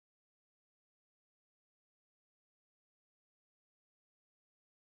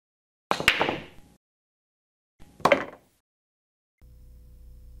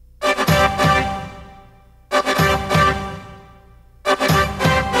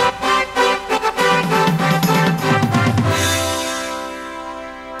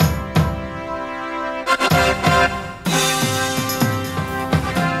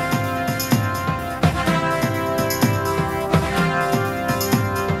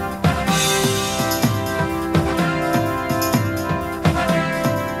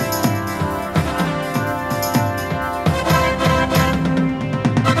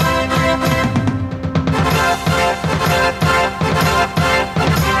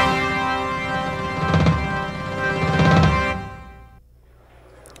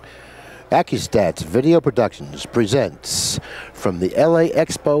ACCUSTATS Video Productions presents from the LA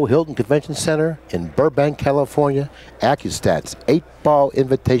Expo Hilton Convention Center in Burbank, California, ACCUSTATS 8-Ball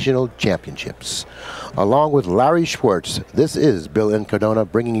Invitational Championships. Along with Larry Schwartz, this is Bill Incardona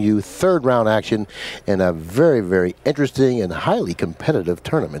bringing you third round action in a very, very interesting and highly competitive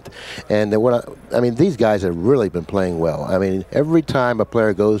tournament. And I mean, these guys have really been playing well. I mean, every time a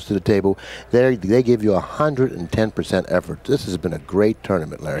player goes to the table, they give you 110% effort. This has been a great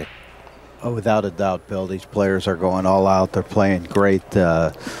tournament, Larry. Oh, without a doubt, Bill. These players are going all out. They're playing great.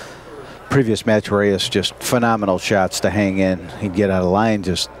 Previous match, Reyes just phenomenal shots to hang in. He'd get out of line,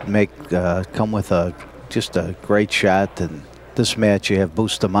 just come with just a great shot. And this match, you have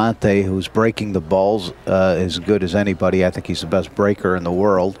Bustamante, who's breaking the balls as good as anybody. I think he's the best breaker in the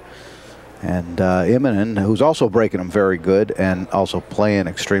world. And Immonen, who's also breaking them very good and also playing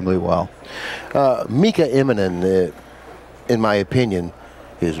extremely well. Mika Immonen, in my opinion,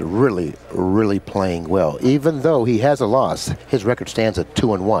 is really, really playing well. Even though he has a loss, his record stands at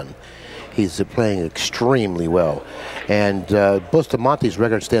 2-1. He's playing extremely well. And Bustamante's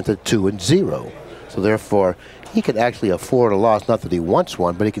record stands at 2-0. So therefore, he can actually afford a loss. Not that he wants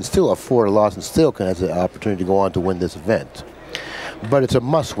one, but he can still afford a loss and still has the opportunity to go on to win this event. But it's a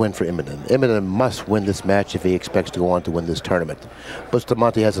must-win for Immonen. Immonen must win this match if he expects to go on to win this tournament.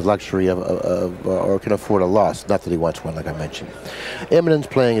 Bustamante has the luxury or can afford a loss, not that he wants one, like I mentioned. Immonen's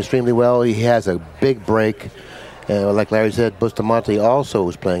playing extremely well. He has a big break. Like Larry said, Bustamante also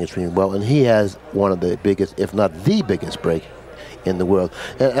is playing extremely well, and he has one of the biggest, if not the biggest break in the world.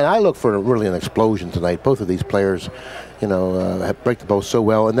 And I look for really an explosion tonight. Both of these players, you know, break the ball so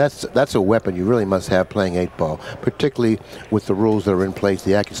well, and that's a weapon you really must have playing 8-ball, particularly with the rules that are in place,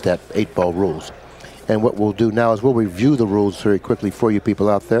 the ACCUSTAT 8-ball rules. And what we'll do now is we'll review the rules very quickly for you people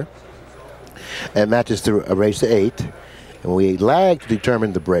out there. And matches to a race to 8, and we lag to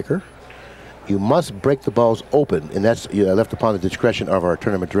determine the breaker. You must break the balls open, and that's left upon the discretion of our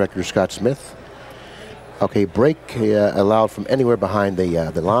tournament director, Scott Smith. Okay, break allowed from anywhere behind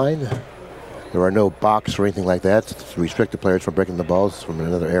the line. There are no box or anything like that to restrict the players from breaking the balls from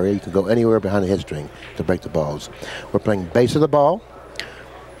another area. You can go anywhere behind the head string to break the balls. We're playing base of the ball.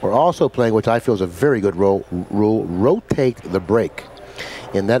 We're also playing, which I feel is a very good rule, rotate the break.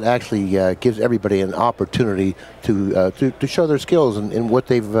 And that actually gives everybody an opportunity to show their skills and what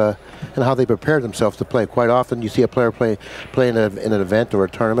they've and how they prepare themselves to play. Quite often, you see a player play in an event or a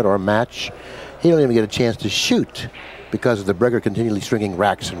tournament or a match. He don't even get a chance to shoot because of the breaker continually stringing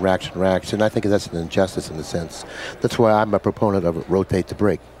racks and racks and racks. And I think that's an injustice in a sense. That's why I'm a proponent of rotate the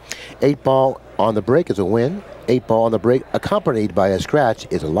break. 8-ball on the break is a win. 8-ball on the break accompanied by a scratch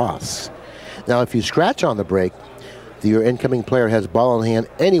is a loss. Now, if you scratch on the break, your incoming player has ball in hand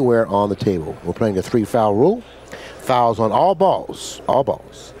anywhere on the table. We're playing the 3-foul rule. Fouls on all balls,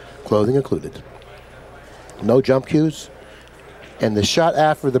 clothing included. No jump cues. And the shot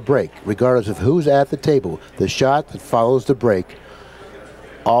after the break, regardless of who's at the table, the shot that follows the break,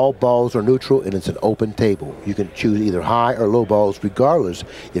 all balls are neutral and it's an open table. You can choose either high or low balls, regardless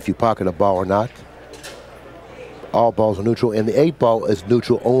if you pocket a ball or not. All balls are neutral, and the 8-ball is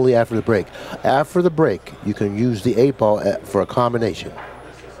neutral only after the break. After the break, you can use the 8-ball for a combination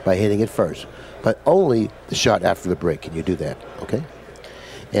by hitting it first, but only the shot after the break can you do that, okay?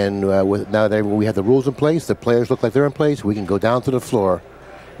 And now that we have the rules in place, the players look like they're in place, we can go down to the floor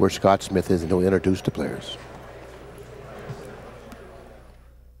where Scott Smith is, and he'll introduce the players.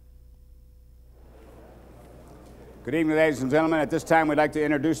 Good evening, ladies and gentlemen. At this time, we'd like to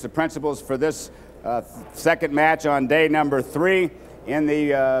introduce the principals for this second match on day number 3. In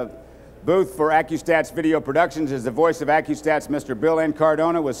the booth for ACCUSTATS Video Productions is the voice of ACCUSTATS, Mr. Bill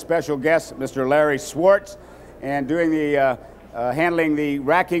Incardona, with special guest, Mr. Larry Schwartz, and doing the handling the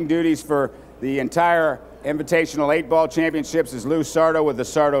racking duties for the entire Invitational 8-Ball Championships is Lou Sardo with the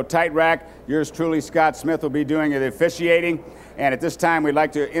Sardo Tight Rack. Yours truly, Scott Smith, will be doing the officiating. And at this time, we'd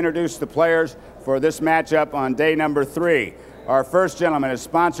like to introduce the players for this matchup on day number 3. Our first gentleman is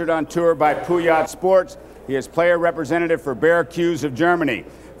sponsored on tour by Puyat Sports. He is player representative for Bear Q's of Germany.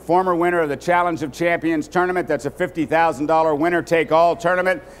 Former winner of the Challenge of Champions tournament. That's a $50,000 winner-take-all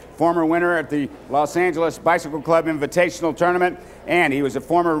tournament. Former winner at the Los Angeles Bicycle Club Invitational Tournament. And he was a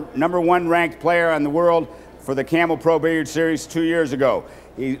former #1 ranked player in the world for the Camel Pro Billiards Series 2 years ago.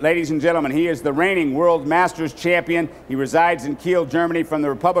 Ladies and gentlemen, he is the reigning World Masters champion. He resides in Kiel, Germany, from the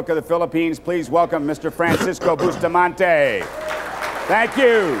Republic of the Philippines. Please welcome Mr. Francisco Bustamante. Thank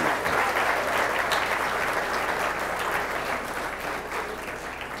you.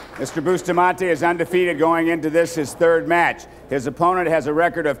 Mr. Bustamante is undefeated going into this, his third match. His opponent has a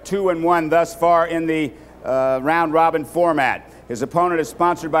record of 2-1 thus far in the round-robin format. His opponent is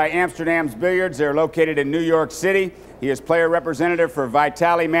sponsored by Amsterdam's Billiards. They're located in New York City. He is player representative for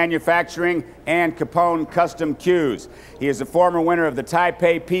Vitali Manufacturing and Capone Custom Cues. He is a former winner of the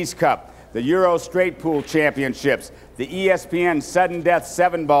Taipei Peace Cup, the Euro Straight Pool Championships, the ESPN Sudden Death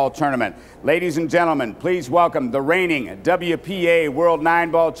 7-Ball Tournament. Ladies and gentlemen, please welcome the reigning WPA World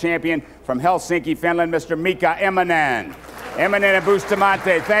 9-Ball Champion from Helsinki, Finland, Mr. Mika Immonen. Immonen and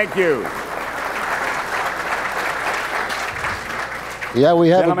Bustamante, thank you. Yeah, we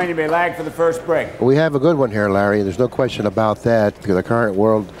have. Gentlemen, you may lag for the first break. We have a good one here, Larry. There's no question about that. The current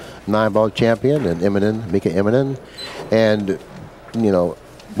world 9-ball champion, and Mika Immonen, and you know,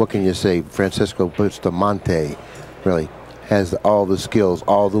 what can you say? Francisco Bustamante really has all the skills,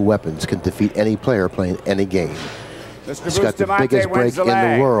 all the weapons, can defeat any player playing any game. He's got the biggest break in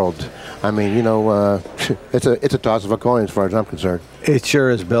the world. I mean, you know, it's a toss of a coin as far as I'm concerned. It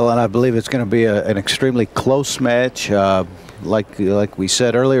sure is, Bill, and I believe it's going to be an extremely close match. Like we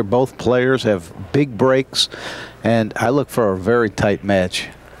said earlier, both players have big breaks, and I look for a very tight match.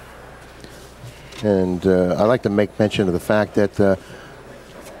 And I like to make mention of the fact that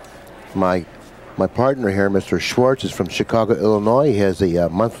my partner here, Mr. Schwartz, is from Chicago, Illinois. He has a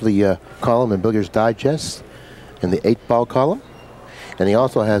monthly column in Billiards Digest in the 8-ball column. And he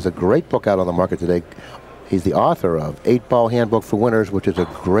also has a great book out on the market today. He's the author of 8-Ball Handbook for Winners, which is a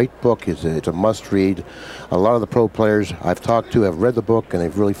great book. It's a must-read. A lot of the pro players I've talked to have read the book, and they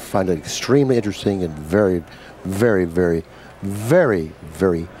really find it extremely interesting and very, very, very, very,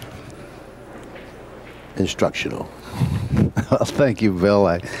 very instructional. Well, thank you,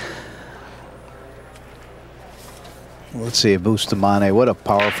 Bill. Let's see, Bustamante. What a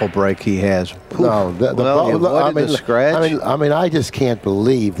powerful break he has. No, scratch. I mean, I just can't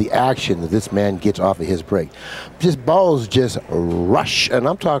believe the action that this man gets off of his break. Just balls just rush, and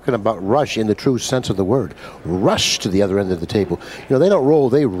I'm talking about rush in the true sense of the word. Rush to the other end of the table. You know, they don't roll;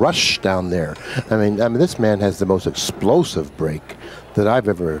 they rush down there. I mean, this man has the most explosive break that I've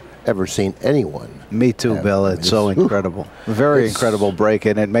ever seen anyone. Me too, Bill. It's so incredible. Very incredible break,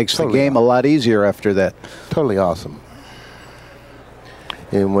 and it makes the game a lot easier after that. Totally awesome.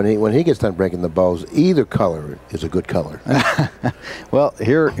 And when he gets done breaking the balls, either color is a good color. Well,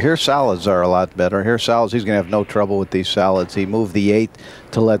 here solids are a lot better. Here solids, he's going to have no trouble with these solids. He moved the 8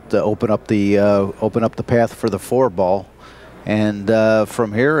 to let open up the path for the 4-ball, and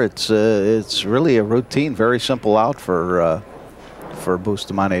from here it's really a routine, very simple out for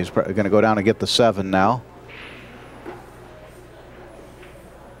Bustamante. He's going to go down and get the 7 now.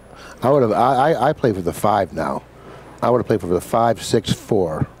 I play for the 5 now. I would have played for the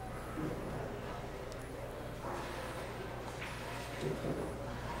 5-6-4.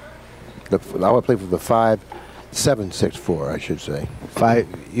 I would play for the 5-7-6-4, I should say.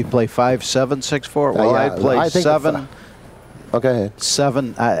 You play 5-7-6-4? Well, yeah, I'd play 7. Okay.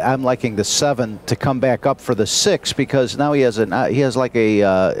 7. I'm liking the 7 to come back up for the 6, because now he has like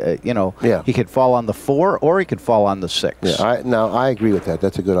a he could fall on the 4 or he could fall on the 6. Yeah, I agree with that.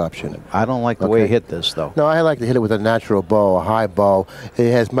 That's a good option. I don't like the way he hit this, though. No, I like to hit it with a natural ball, a high ball.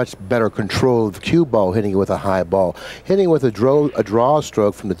 It has much better control of cue ball hitting it with a high ball. Hitting with a draw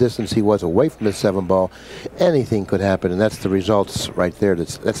stroke from the distance he was away from the 7-ball, anything could happen, and that's the results right there.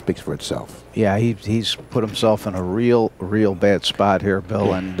 That speaks for itself. Yeah, he's put himself in a real bad spot here,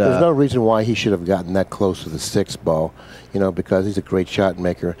 Bill. And there's no reason why he should have gotten that close to the 6-ball, because he's a great shot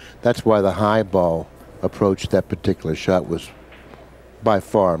maker. That's why the high ball approach that particular shot was by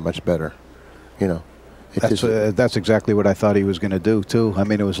far much better. That's exactly what I thought he was going to do too. I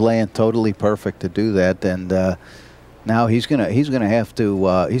mean, it was laying totally perfect to do that, and now he's gonna have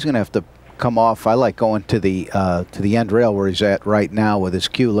to come off. I like going to the end rail where he's at right now with his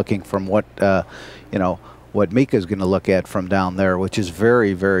cue, looking from what Mika's going to look at from down there, which is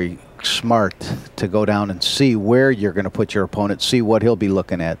very, very smart to go down and see where you're going to put your opponent, see what he'll be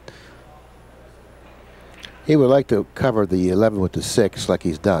looking at. He would like to cover the 11 with the 6 like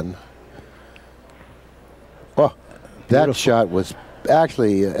he's done. Oh, that shot was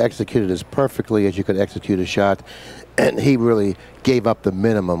actually executed as perfectly as you could execute a shot, and he really gave up the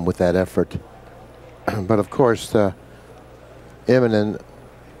minimum with that effort. But of course, Immonen,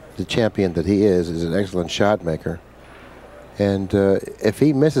 the champion that he is an excellent shot maker. And if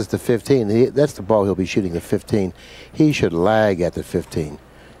he misses the 15, that's the ball he'll be shooting, the 15. He should lag at the 15.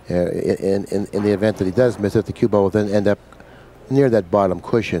 In the event that he does miss it, the cue ball will then end up near that bottom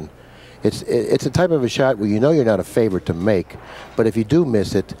cushion. It's a type of a shot where you're not a favorite to make, but if you do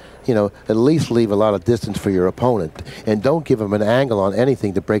miss it, at least leave a lot of distance for your opponent, and don't give him an angle on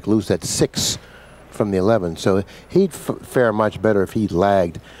anything to break loose at 6 from the 11. So he'd fare much better if he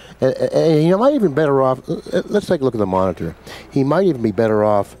lagged. And he might even better off, let's take a look at the monitor. He might even be better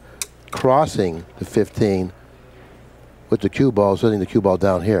off crossing the 15 with the cue ball, sending the cue ball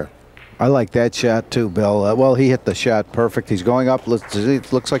down here. I like that shot too, Bill. Well, he hit the shot perfect. He's going up.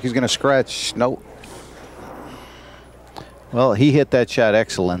 It looks like he's going to scratch. No. Well, he hit that shot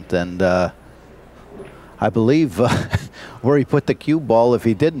excellent, and I believe where he put the cue ball, if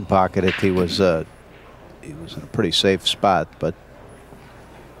he didn't pocket it, he was in a pretty safe spot. But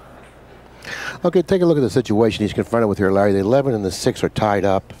okay, take a look at the situation he's confronted with here, Larry. The 11 and the 6 are tied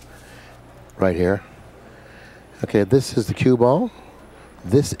up right here. Okay, this is the cue ball.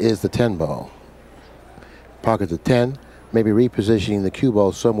 This is the 10 ball. Pocket the 10, maybe repositioning the cue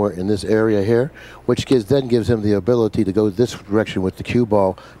ball somewhere in this area here, which then gives him the ability to go this direction with the cue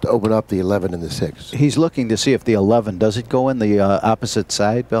ball to open up the 11 and the 6. He's looking to see if the 11, does it go in the opposite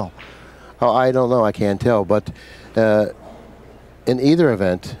side, Bill? Oh, I don't know. I can't tell. But in either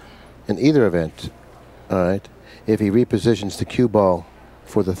event, all right, if he repositions the cue ball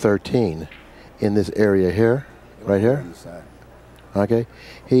for the 13 in this area here, right here, okay,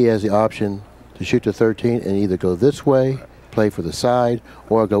 he has the option to shoot the 13 and either go this way, play for the side,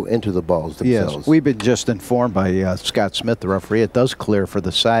 or go into the balls themselves. Yes, we've been just informed by Scott Smith, the referee, it does clear for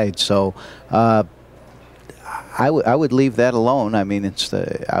the side. So I would leave that alone. I mean,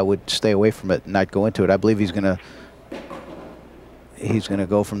 I would stay away from it and not go into it. I believe he's going to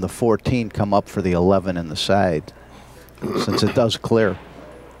go from the 14, come up for the 11 in the side, since it does clear.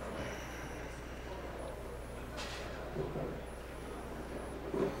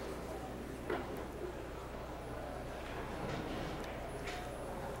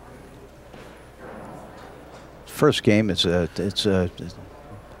 First game it's a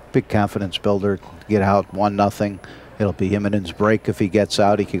big confidence builder. Get out 1-0. It'll be Immonen's break. If he gets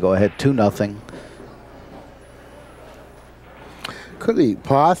out, he could go ahead 2-0. Could he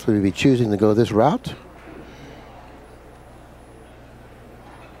possibly be choosing to go this route?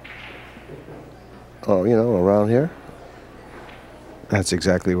 Oh, you know, around here. That's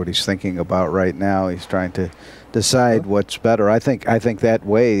exactly what he's thinking about right now. He's trying to decide what's better. I think that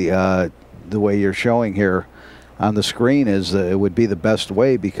way, the way you're showing here on the screen is it would be the best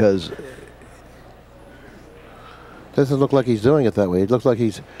way, because doesn't look like he's doing it that way. It looks like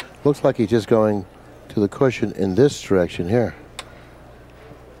he's just going to the cushion in this direction here.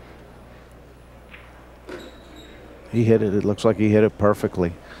 He hit it. It looks like he hit it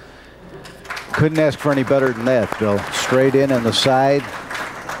perfectly. Couldn't ask for any better than that, Bill. Straight in on the side.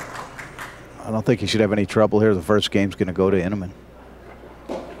 I don't think he should have any trouble here. The first game's going to go to Immonen.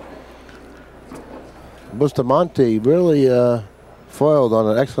 Bustamante really foiled on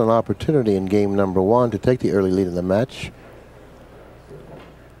an excellent opportunity in game number 1 to take the early lead in the match,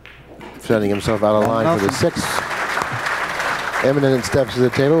 sending himself out of line for the 6th. Immonen steps to the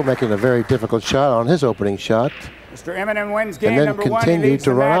table, making a very difficult shot on his opening shot. Mr. Immonen wins game number 1. He leads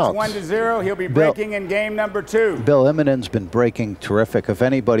the match 1-0. He'll be breaking in game number 2. Bill, Immonen's been breaking terrific. If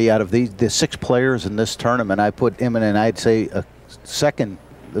anybody out of the 6 players in this tournament, I put Immonen, I'd say the second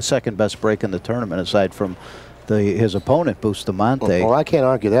best break in the tournament, aside from his opponent, Bustamante. Well, I can't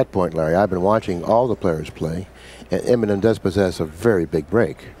argue that point, Larry. I've been watching all the players play, and Immonen does possess a very big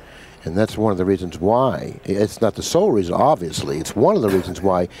break. And that's one of the reasons why. It's not the sole reason, obviously. It's one of the reasons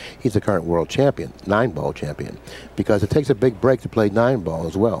why he's the current world champion, 9-ball champion, because it takes a big break to play 9-ball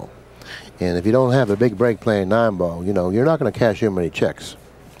as well. And if you don't have a big break playing 9-ball, you know, you're not going to cash in many checks.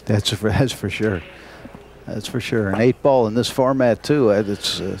 That's for sure. That's for sure. An 8-ball in this format too.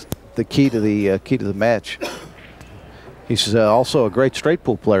 It's the key to the match. He's also a great straight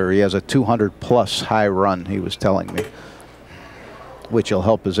pool player. He has a 200+ high run, he was telling me, which will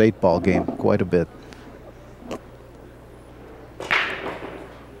help his 8-ball game quite a bit.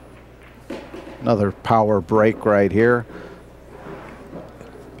 Another power break right here.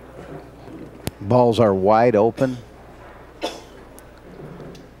 Balls are wide open.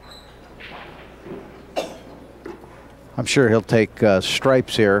 I'm sure he'll take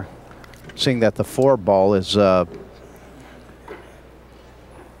stripes here, seeing that the 4-ball is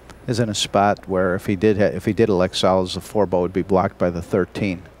in a spot where if he did elect solids, the 4-ball would be blocked by the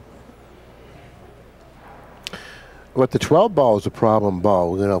 13. But the 12-ball is a problem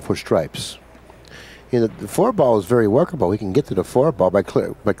ball, you know, for stripes. You know, the 4-ball is very workable. We can get to the 4-ball by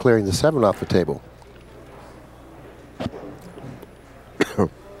clearing the 7 off the table.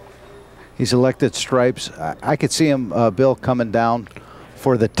 He's elected stripes. I could see him, Bill, coming down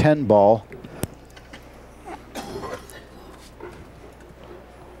for the 10-ball.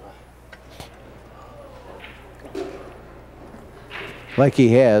 like he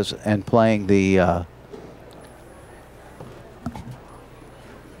has, and playing the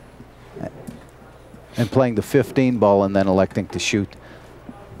playing the 15 ball and then electing to shoot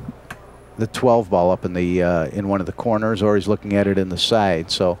the 12 ball up in the in one of the corners, or he's looking at it in the side.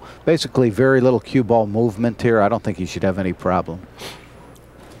 So basically very little cue ball movement here. I don't think he should have any problem.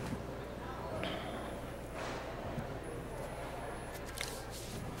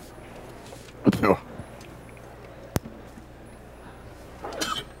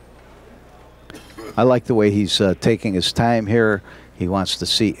 I like the way he's taking his time here. He wants to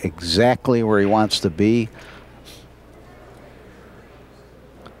see exactly where he wants to be.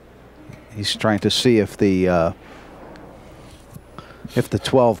 He's trying to see if the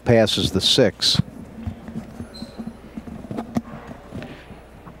 12 passes the 6.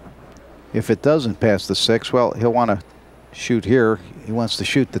 If it doesn't pass the 6, well, he'll want to shoot here. He wants to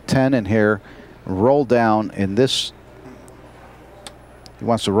shoot the 10 in here, roll down in this. He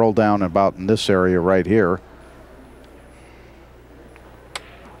wants to roll down about in this area right here.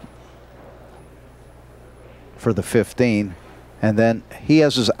 For the 15. And then he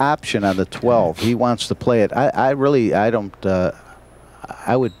has his option on the 12. He wants to play it. I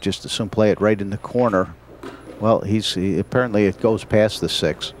would just assume play it right in the corner. Well, apparently it goes past the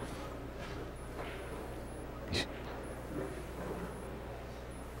 6.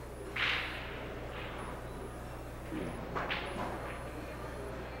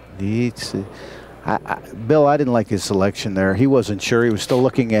 Bill, I didn't like his selection there. He wasn't sure. He was still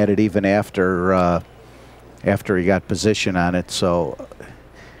looking at it even after he got position on it. So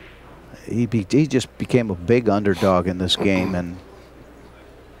he just became a big underdog in this game. And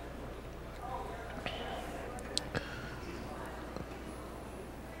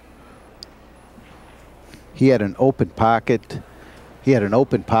he had an open pocket. He had an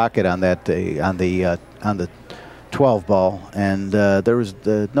open pocket on that on the 12 ball, and there was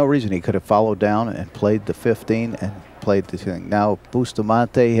no reason he could have followed down and played the 15 and played the thing. Now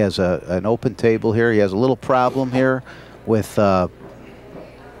Bustamante has an open table here. He has a little problem here with the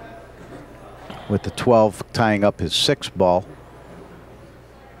 12 tying up his 6 ball.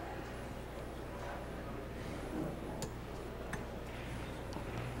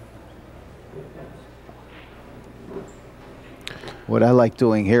 What I like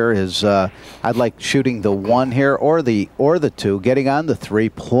doing here is I'd like shooting the 1 here or the 2, getting on the 3,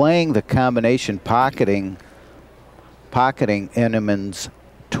 playing the combination, pocketing Immonen's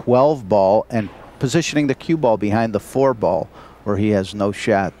 12 ball and positioning the cue ball behind the 4 ball where he has no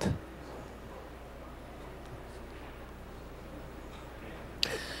shot.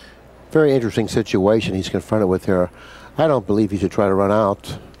 Very interesting situation he's confronted with here. I don't believe he should try to run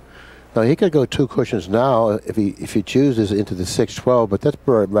out. Now he could go 2 cushions now if he chooses into the 6-12, but that's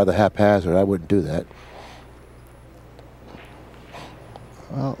rather haphazard. I wouldn't do that.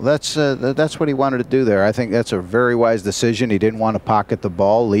 Well, that's what he wanted to do there. I think that's a very wise decision. He didn't want to pocket the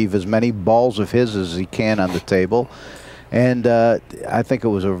ball, leave as many balls of his as he can on the table, and I think it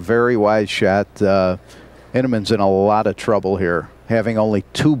was a very wise shot. Immonen's in a lot of trouble here, having only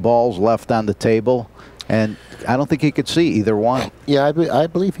 2 balls left on the table. And I don't think he could see either one. Yeah, I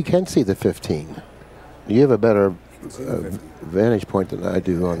believe he can see the 15. You have a better vantage point than I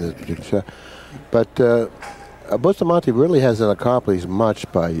do on this particular shot. But Bustamante really hasn't accomplished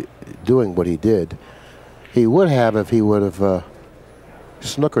much by doing what he did. He would have if he would have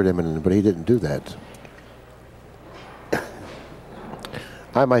snookered Immonen, but he didn't do that.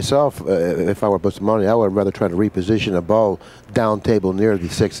 I myself, if I were Bustamante, I would rather try to reposition a ball down table near the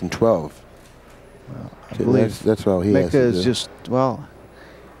 6 and 12. Well, I believe that's all he has to do. Mika is just, well.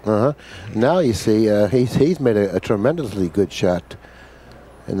 Now you see he's made a tremendously good shot.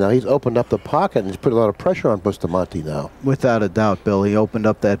 And now he's opened up the pocket and he's put a lot of pressure on Bustamante now. Without a doubt, Bill. He opened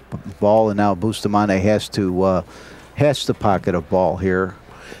up that ball, and now Bustamante has to pocket a ball here.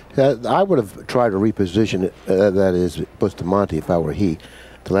 I would have tried to reposition it, that is Bustamante, if I were he.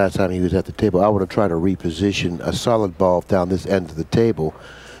 The last time he was at the table, I would have tried to reposition a solid ball down this end of the table,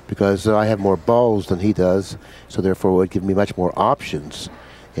 because I have more balls than he does, so therefore it would give me much more options.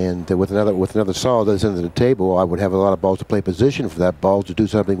 And with another solid at this end of the table, I would have a lot of balls to play position for that ball to do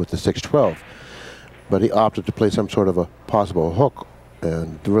something with the 6-12. But he opted to play some sort of a possible hook,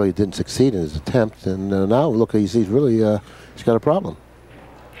 and really didn't succeed in his attempt. And now look, he's really he's got a problem.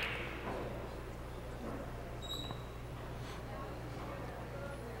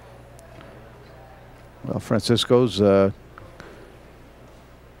 Well, Francisco's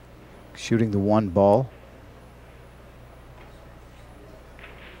shooting the 1 ball.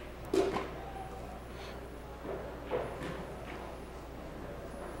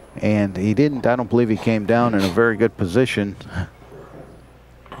 And he didn't, I don't believe he came down in a very good position.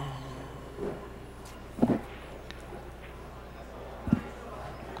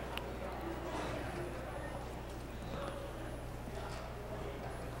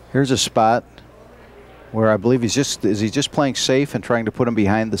 Here's a spot where I believe is he just playing safe and trying to put him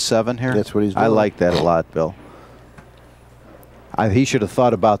behind the 7 here? That's what he's doing. I like that a lot, Bill. He should have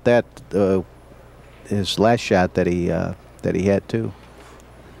thought about that his last shot that he had too.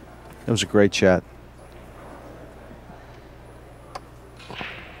 It was a great shot.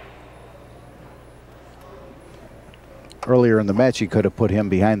 Earlier in the match, he could have put him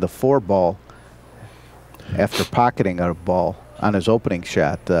behind the 4 ball after pocketing a ball on his opening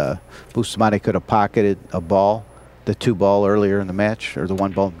shot. Bustamante could have pocketed a ball, the 2 ball earlier in the match, or the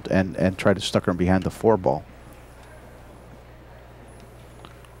 1 ball, and tried to stuck him behind the 4 ball.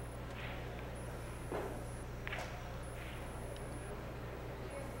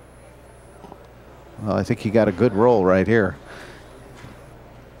 Well, I think he got a good roll right here.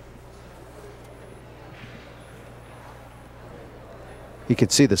 You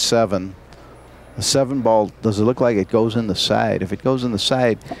could see the 7. The 7 ball, does it look like it goes in the side? If it goes in the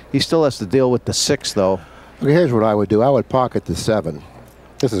side, he still has to deal with the 6, though. Okay, here's what I would do. I would pocket the 7.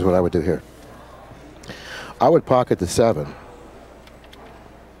 This is what I would do here. I would pocket the 7.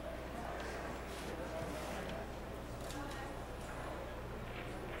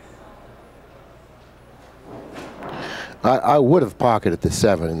 I would have pocketed the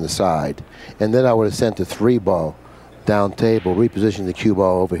 7 in the side, and then I would have sent the 3 ball down table, repositioning the cue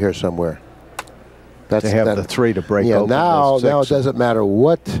ball over here somewhere. That's to have the 3 to break open. Now it doesn't matter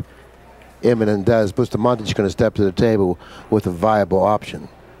what Immonen does. Bustamante's going to step to the table with a viable option.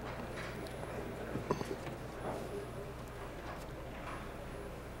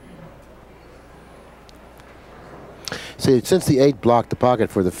 See, since the 8 blocked the pocket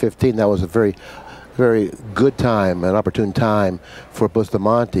for the 15, that was a very good time, an opportune time for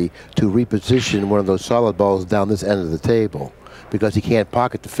Bustamante to reposition one of those solid balls down this end of the table, because he can't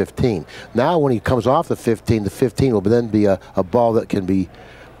pocket the 15. Now when he comes off the 15 will then be a ball that can be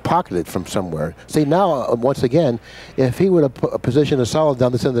pocketed from somewhere. See, now, once again, if he would have positioned a solid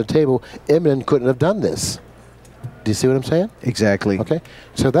down this end of the table, Immonen couldn't have done this. Do you see what I'm saying? Exactly. Okay.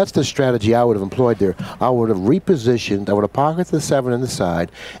 So that's the strategy I would have employed there. I would have repositioned, I would have pocketed the 7 in the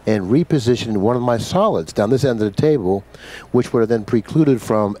side and repositioned one of my solids down this end of the table, which would have then precluded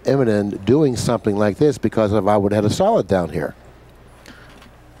from Immonen doing something like this, because I would have had a solid down here.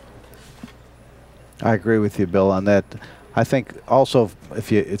 I agree with you, Bill, on that. I think also,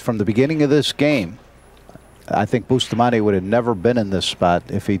 from the beginning of this game, I think Bustamante would have never been in this spot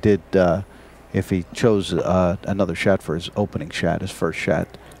if he did. If he chose another shot for his opening shot, his first shot,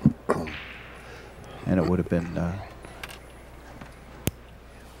 and it would have been.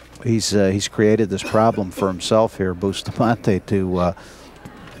 He's created this problem for himself here, Bustamante, to.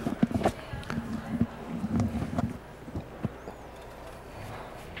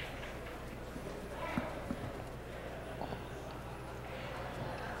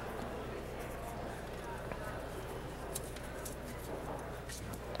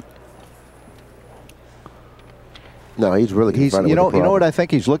 No, he's really. You know what I think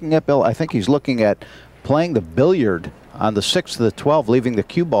he's looking at, Bill? I think he's looking at playing the billiard on the 6 to the 12, leaving the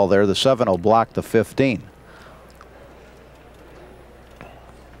cue ball there. The 7 will block the 15.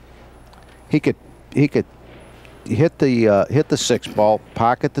 He could hit the 6 ball,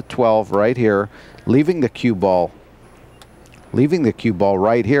 pocket the 12 right here, leaving the cue ball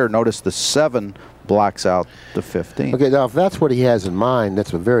right here. Notice the 7 blocks out the 15. Okay, now if that's what he has in mind,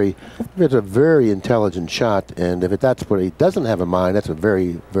 it's a very intelligent shot, and if that's what he doesn't have in mind, that's a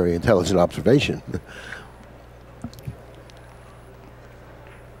very intelligent observation.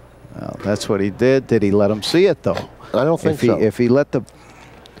 Well, that's what he did. Did he let him see it though? I don't think so. If he let the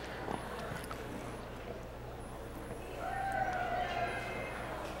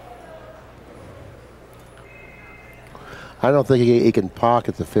I don't think he can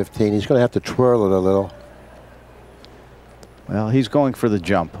pocket the 15. He's going to have to twirl it a little. Well, he's going for the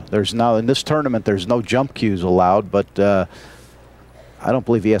jump. There's now, in this tournament, there's no jump cues allowed, but I don't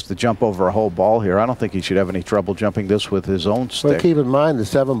believe he has to jump over a whole ball here. I don't think he should have any trouble jumping this with his own stick. Well, keep in mind the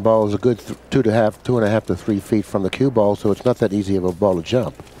 7 ball is a good 2.5 to 3 feet from the cue ball, so it's not that easy of a ball to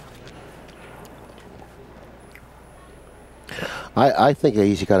jump. I think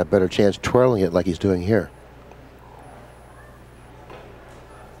he's got a better chance twirling it like he's doing here.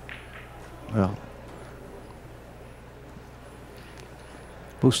 Well,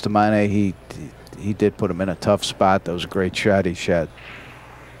 Bustamante, he did put him in a tough spot. That was a great shot he shot.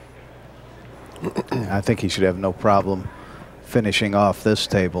 I think he should have no problem finishing off this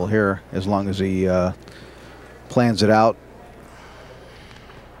table here as long as he plans it out.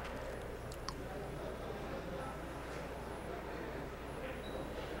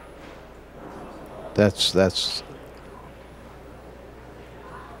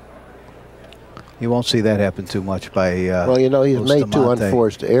 You won't see that happen too much by well, you know, he's made 2 Bustamante.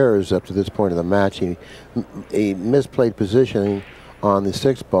 unforced errors up to this point of the match. He misplayed positioning on the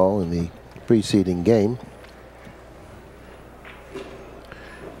 6th ball in the preceding game.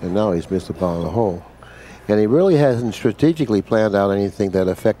 And now he's missed the ball in the hole. And he really hasn't strategically planned out anything that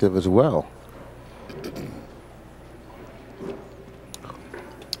effective as well.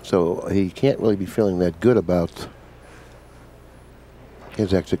 So he can't really be feeling that good about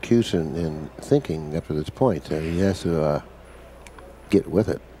his execution and thinking up to this point. He has to get with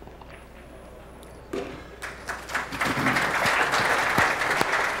it.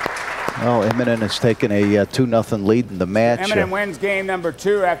 Well, Immonen has taken a 2-0 lead in the match. Immonen wins game number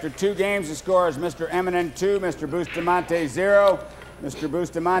 2. After 2 games, the score is Mr. Immonen 2, Mr. Bustamante 0. Mr.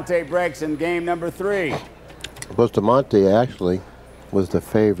 Bustamante breaks in game number 3. Bustamante actually was the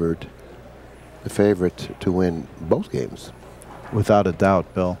favorite to win both games. Without a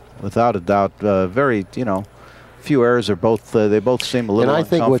doubt, Bill. Without a doubt. Very, you know, few errors are both. They both seem a little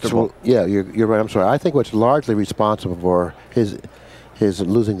uncomfortable. Yeah, you're right. I'm sorry. I think what's largely responsible for his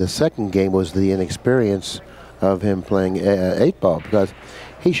losing the second game was the inexperience of him playing 8-ball, because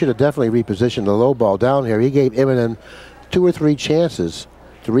he should have definitely repositioned the low ball down here. He gave Immonen 2 or 3 chances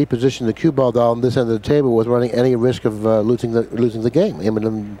to reposition the cue ball down this end of the table with running any risk of losing the game.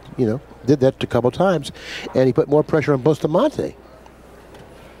 Immonen, you know, did that a couple times, and he put more pressure on Bustamante.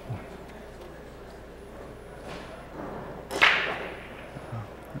 Here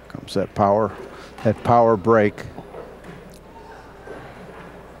comes that power break.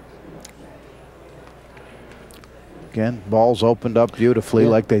 Again, balls opened up beautifully,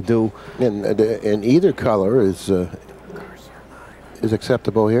 like they do. And either color is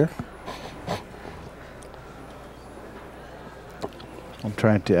acceptable here. I'm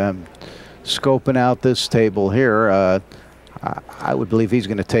trying to scoping out this table here. I would believe he's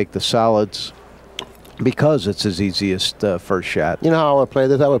going to take the solids because it's his easiest first shot. You know how I would play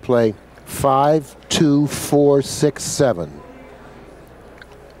this? I would play 5, 2, 4, 6, 7.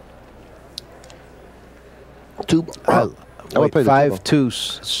 I would play 5, 2,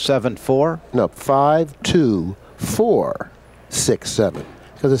 7, 4. No, 5, 2, 4, 6, 7.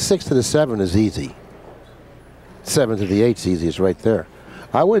 Because the 6 to the 7 is easy. 7 to the 8 is easy. It's right there.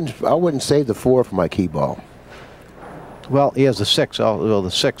 I wouldn't save the 4 for my key ball. Well, he has the 6. Well,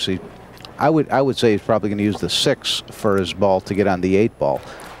 the 6. I would say he's probably going to use the 6 for his ball to get on the 8 ball.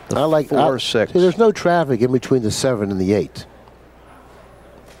 The 4, 6. See, there's no traffic in between the 7 and the 8.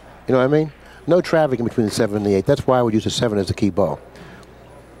 You know what I mean? No traffic in between the 7 and the 8. That's why I would use the 7 as a key ball.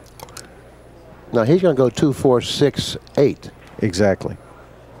 Now he's going to go 2, 4, 6, 8. Exactly.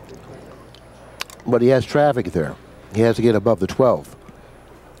 But he has traffic there. He has to get above the 12.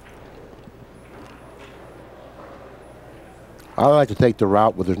 I like to take the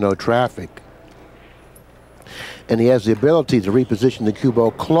route where there's no traffic. And he has the ability to reposition the cue ball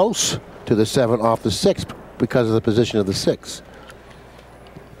close to the 7 off the 6 because of the position of the 6.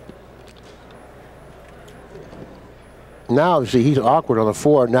 Now, see, he's awkward on the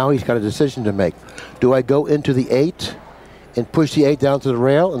 4. Now he's got a decision to make. Do I go into the 8 and push the 8 down to the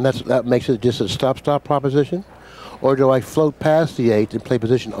rail, and that makes it just a stop-stop proposition? Or do I float past the 8 and play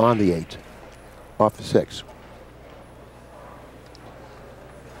position on the 8 off the 6?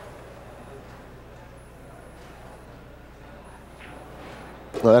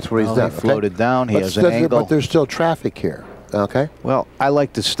 Well, that's where he's done. He floated down. He has an angle. But there's still traffic here. Okay. Well, I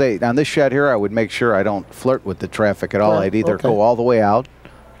like to stay on this shot here. I would make sure I don't flirt with the traffic at all. I'd either go all the way out,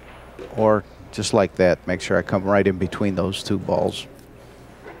 or just like that, make sure I come right in between those 2 balls.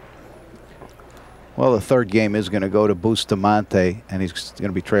 Well, the third game is going to go to Bustamante, and he's going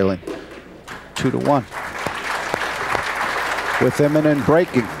to be trailing 2-1. With Immonen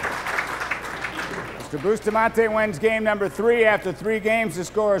breaking. Mr. Bustamante wins game number 3. After 3 games, the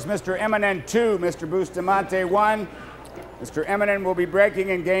score is Mr. Immonen 2, Mr. Bustamante 1. Mr. Immonen will be breaking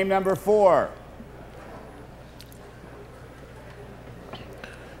in game number 4.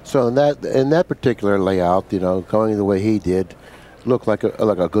 So in that particular layout, you know, going the way he did, looked like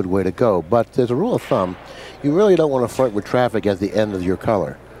a good way to go. But there's a rule of thumb: you really don't want to flirt with traffic at the end of your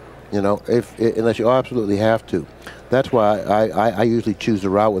color, you know, unless you absolutely have to. That's why I usually choose the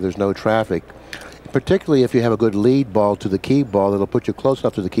route where there's no traffic, particularly if you have a good lead ball to the key ball. That'll put you close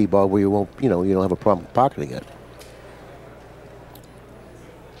enough to the key ball where you won't, you know, you don't have a problem pocketing it.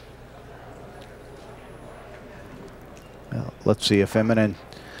 Well, let's see if Immonen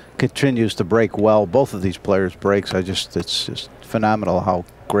continues to break well. Both of these players breaks. It's just phenomenal how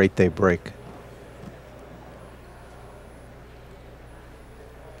great they break.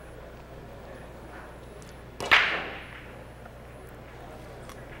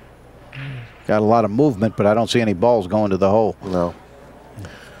 got a lot of movement, but I don't see any balls going to the hole. No.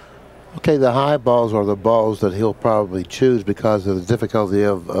 Okay, the high balls are the balls that he'll probably choose because of the difficulty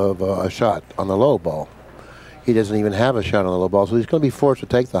of a shot on the low ball. He doesn't even have a shot on the low ball, so he's going to be forced to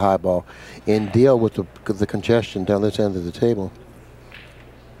take the high ball and deal with the congestion down this end of the table.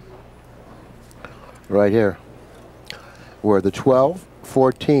 Right here, where the 12,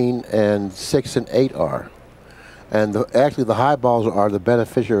 14, and 6 and 8 are. And actually the high balls are the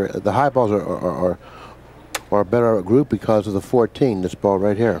beneficiary. The high balls are a better group because of the 14, this ball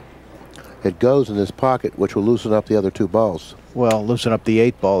right here. It goes in this pocket, which will loosen up the other 2 balls. Well, loosen up the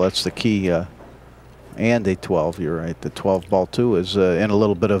 8 ball, that's the key. And a 12, you're right. The 12 ball too is in a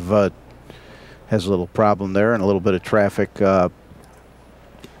little bit of, has a little problem there and a little bit of traffic. It's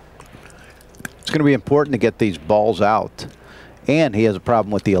going to be important to get these balls out. And he has a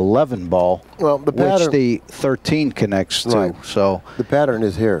problem with the 11 ball, well, the pattern, which the 13 connects to. Right. So the pattern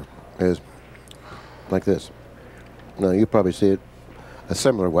is here, is like this. Now you probably see it a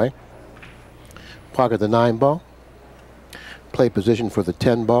similar way. Pocket the 9 ball, play position for the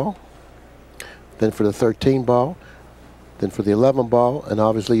 10 ball, then for the 13 ball, then for the 11 ball, and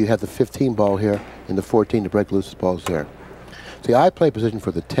obviously you have the 15 ball here and the 14 to break loose the balls there. See, I play position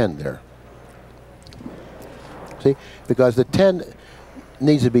for the 10 there. See, because the 10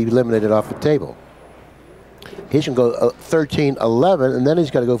 needs to be eliminated off the table. He should go 13, 11, and then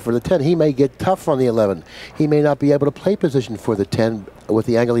he's got to go for the 10. He may get tough on the 11. He may not be able to play position for the 10 with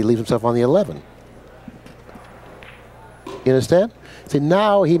the angle he leaves himself on the 11. You understand? See,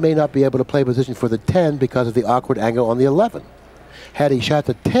 now he may not be able to play position for the 10 because of the awkward angle on the 11. Had he shot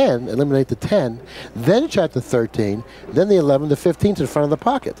the 10, eliminate the 10, then shot the 13, then the 11, the 15's in front of the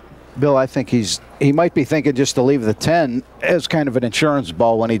pocket. Bill, I think he might be thinking just to leave the 10 as kind of an insurance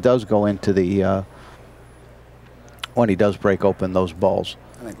ball when he does go into the when he does break open those balls.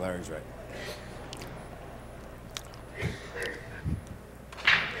 I think Larry's right.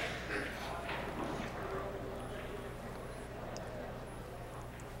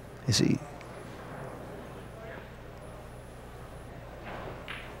 Is he?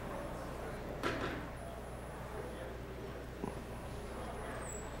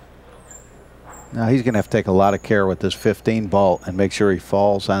 Now he's going to have to take a lot of care with this 15 ball and make sure he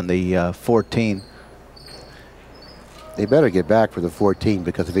falls on the 14. He better get back for the 14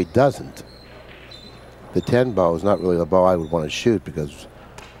 because if he doesn't, the 10 ball is not really the ball I would want to shoot because.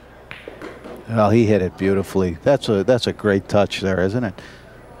 Well, he hit it beautifully. That's a great touch there, isn't it?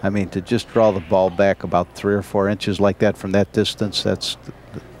 I mean, to just draw the ball back about 3 or 4 inches like that from that distance, that's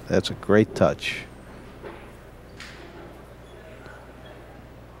a great touch.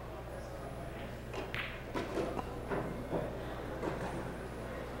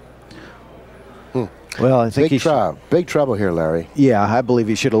 Well, I think big trouble here, Larry. Yeah, I believe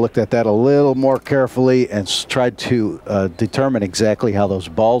he should have looked at that a little more carefully and tried to determine exactly how those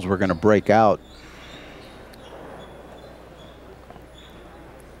balls were going to break out.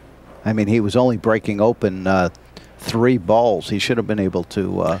 I mean, he was only breaking open 3 balls. He should have been able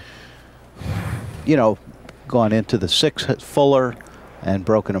to, you know, gone into the 6 fuller and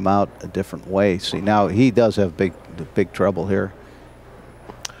broken them out a different way. See, now he does have big trouble here.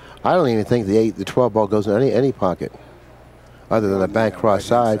 I don't even think the 12 ball goes in any pocket other than a bank cross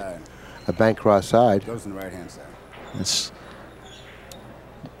side. A bank cross side. Goes in the right hand side. It's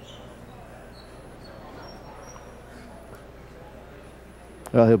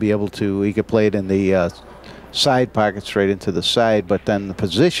well, he'll be able to, he could play it in the side pocket straight into the side, but then the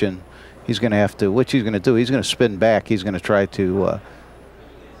position, he's going to have to, which he's going to do, he's going to spin back. He's going to try to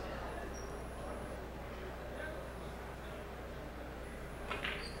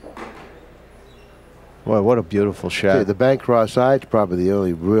boy, what a beautiful shot. See, the bank cross side is probably the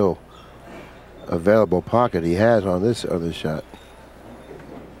only real available pocket he has on this other shot.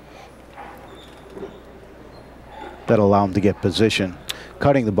 That'll allow him to get position.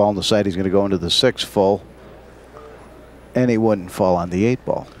 Cutting the ball on the side, he's going to go into the 6 full, and he wouldn't fall on the 8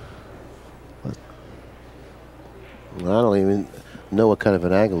 ball. I don't even know what kind of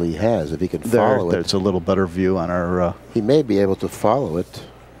an angle he has, if he can follow it. There's a little better view on our... He may be able to follow it.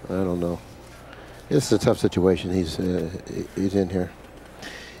 I don't know. This is a tough situation he's in here.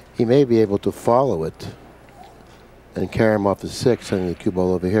 He may be able to follow it and carry him off the 6, sending the cue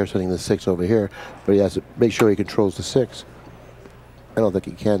ball over here, sending the 6 over here, but he has to make sure he controls the 6. I don't think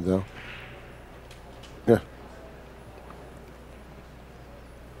he can, though. Yeah.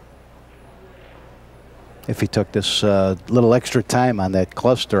 If he took this little extra time on that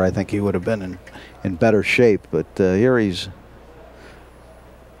cluster, I think he would have been in better shape. But here he's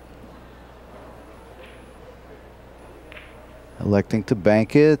electing to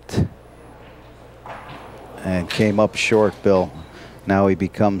bank it. and came up short, Bill. Now he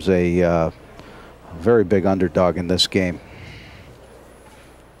becomes a very big underdog in this game.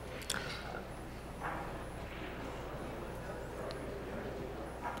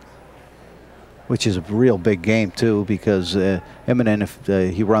 Which is a real big game too, because Immonen,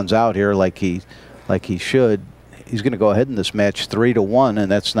 if he runs out here like he should, he's going to go ahead in this match 3-1,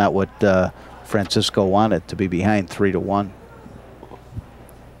 and that's not what Francisco wanted, to be behind 3-1.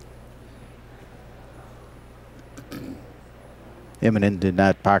 Immonen did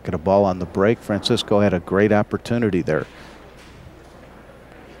not pocket a ball on the break. Francisco had a great opportunity there.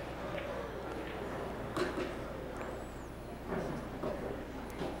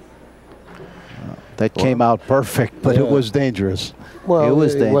 That came out perfect, but it was dangerous. Well, it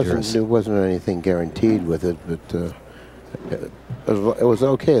was dangerous. It wasn't anything guaranteed with it, but it was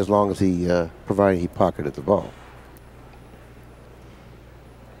okay as long as he, provided he pocketed the ball.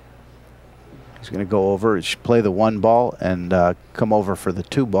 He's going to go over, play the 1 ball, and come over for the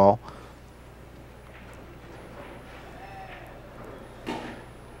 2 ball.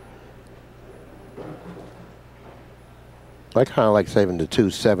 I kind of like saving the 2,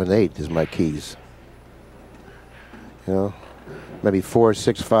 7, 8 is my keys. You know, maybe 4,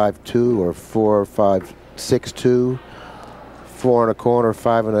 6, 5, 2, or 4, 5, 6, 2, 4 in a corner,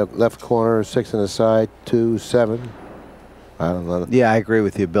 5 in the left corner, 6 in the side, 2, 7. I don't know. Yeah, I agree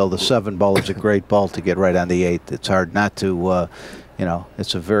with you, Bill. The 7 ball is a great ball to get right on the 8. It's hard not to, you know,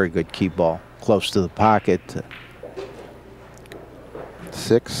 it's a very good key ball. Close to the pocket.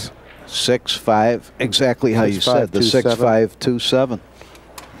 6. 6, 5, exactly how you said. The 6, 5, 2, 7.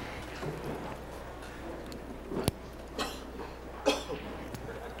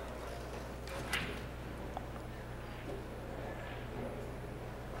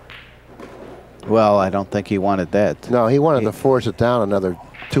 Well, I don't think he wanted that. No, he wanted to force it down another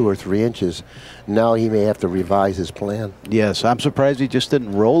 2 or 3 inches. Now he may have to revise his plan. Yes, I'm surprised he just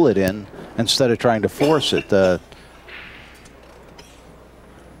didn't roll it in instead of trying to force it.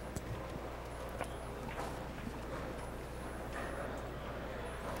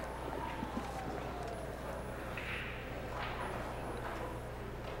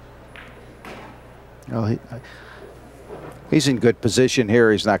 Well, he's in good position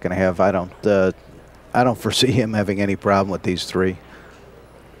here. He's not going to have. I don't foresee him having any problem with these 3.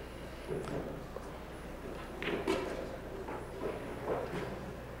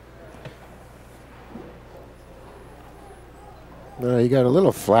 You got a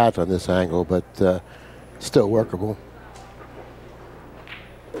little flat on this angle, but still workable.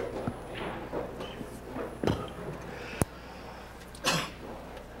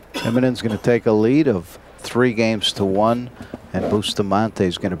 Immonen's going to take a lead of 3-1, and Bustamante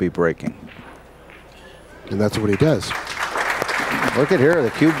is going to be breaking. And that's what he does. Look at here,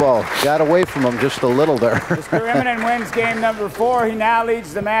 the cue ball got away from him just a little there. Mr. Immonen wins game number 4. He now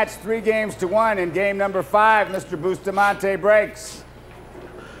leads the match 3-1. In game number 5, Mr. Bustamante breaks.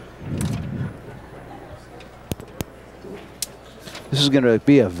 This is going to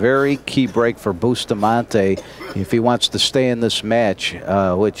be a very key break for Bustamante if he wants to stay in this match,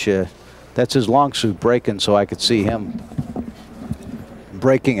 which that's his long suit breaking, so I could see him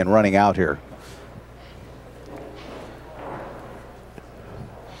breaking and running out here.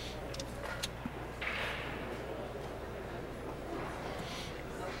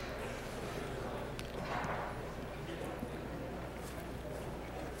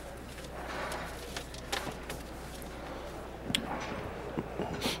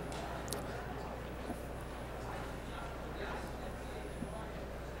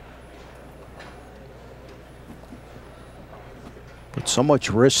 Put so much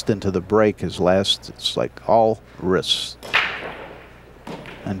wrist into the break his last. It's like all wrists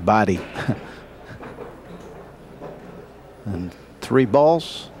and body. And 3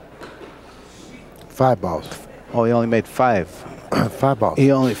 balls? 5 balls. Oh, he only made 5. 5 balls.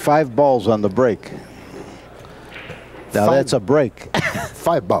 He only 5 balls on the break. Now that's a break.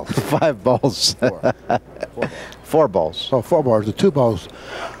 5 balls. 5 balls. 4 balls. Oh, 4 balls. The 2 balls.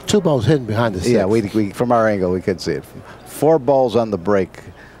 2 balls hidden behind the 6. Yeah, we from our angle we could see it. 4 balls on the break.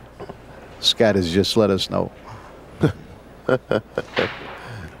 Scott has just let us know.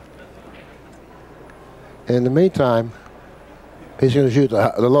 In the meantime, he's going to shoot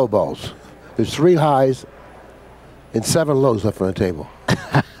the low balls. There's 3 highs and 7 lows left on the table.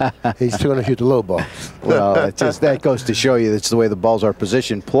 He's going to shoot the low balls. Well, that goes to show you that's the way the balls are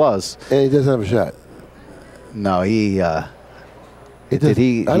positioned. Plus, and he doesn't have a shot. No, he does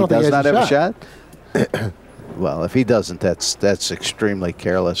not have a shot. Well, if he doesn't, that's extremely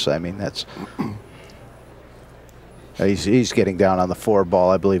careless. I mean, he's getting down on the 4 ball.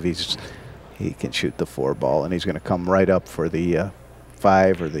 I believe he can shoot the 4 ball, and he's going to come right up for the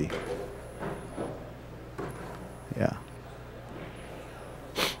 5 or the, yeah.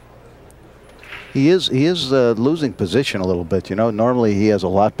 He is losing position a little bit. You know, normally he has a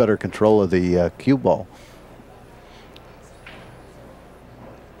lot better control of the cue ball.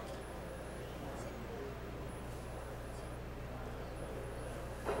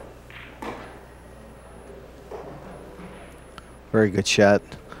 Very good shot.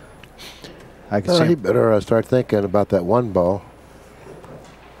 I can see he better start thinking about that 1 ball.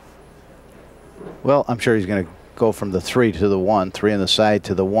 Well, I'm sure he's going to go from the 3 to the 1, 3 on the side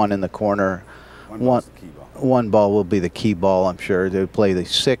to the 1 in the corner. One ball will be the key ball, I'm sure. They'll play the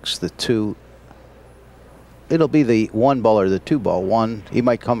 6, the 2. It'll be the 1 ball or the 2 ball. 1, he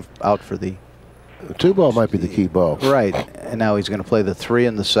might come out for the 2 ball might be the key ball. Right. And now he's going to play the 3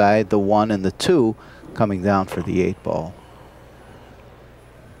 on the side, the 1 and the 2 coming down for the 8 ball.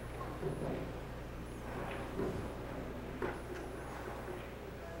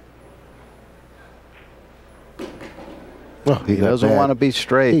 Well, he doesn't want to be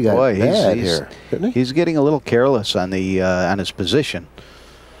straight. Boy, he's getting a little careless on the on his position.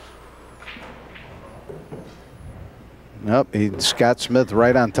 Nope, Scott Smith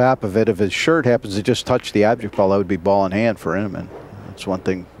right on top of it. If his shirt happens to just touch the object ball, that would be ball in hand for him, and that's one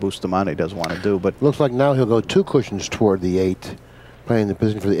thing Bustamante doesn't want to do. But looks like now he'll go 2 cushions toward the 8, playing the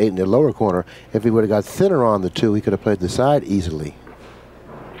position for the 8 in the lower corner. If he would have got thinner on the 2, he could have played the side easily.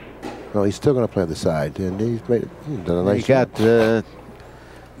 No, he's still going to play the side, and he's done a nice job.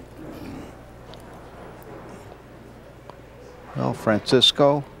 Well,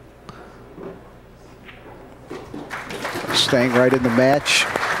 Francisco staying right in the match,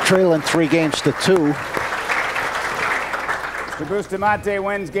 trailing 3 games to 2. Mr. Bustamante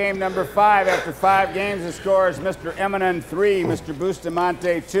wins game number 5. After 5 games, the score is Mr. Immonen 3, Mr.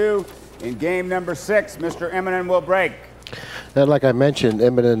 Bustamante 2. In game number 6, Mr. Immonen will break. And like I mentioned,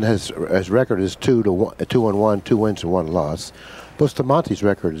 Immonen his record is 2-1, 2 wins and 1 loss. Bustamante's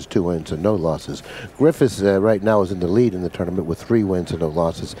record is 2 wins and no losses. Griffiths right now is in the lead in the tournament with 3 wins and no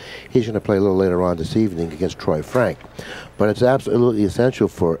losses. He's going to play a little later on this evening against Troy Frank. But it's absolutely essential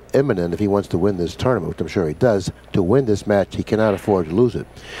for Immonen, if he wants to win this tournament, which I'm sure he does, to win this match. He cannot afford to lose it.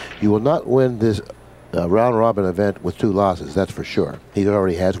 You will not win this round-robin event with 2 losses, that's for sure. He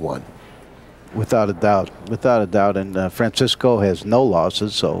already has 1. Without a doubt, and Francisco has no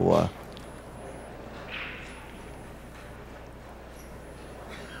losses, so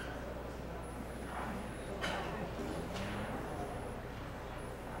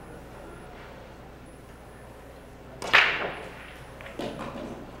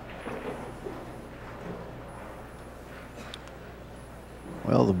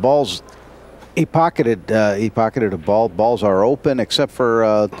well, the ball's. He pocketed a ball. Balls are open except for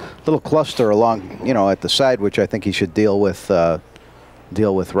a little cluster along, you know, at the side, which I think he should deal with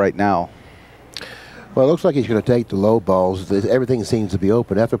right now. Well, it looks like he's going to take the low balls. Everything seems to be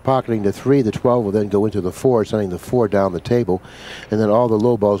open. After pocketing the 3, the 12 will then go into the 4, sending the 4 down the table, and then all the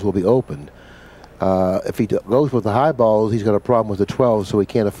low balls will be open. If he goes with the high balls, he's got a problem with the 12, so he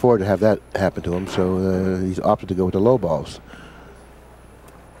can't afford to have that happen to him. So he's opted to go with the low balls.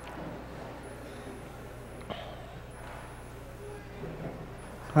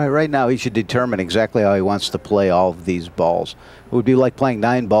 All right now he should determine exactly how he wants to play all of these balls. It would be like playing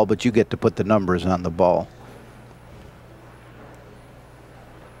 9 ball, but you get to put the numbers on the ball.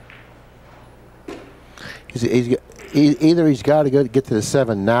 Either he's got to get to the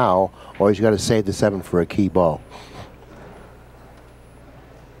 7 now, or he's got to save the 7 for a key ball.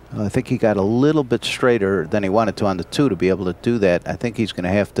 I think he got a little bit straighter than he wanted to on the 2 to be able to do that. I think he's going to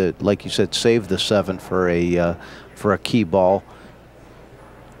have to, like you said, save the 7 for a key ball.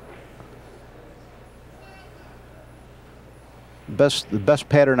 The best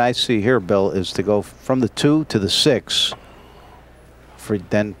pattern I see here, Bill, is to go from the 2 to the 6,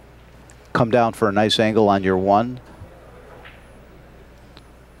 then come down for a nice angle on your 1,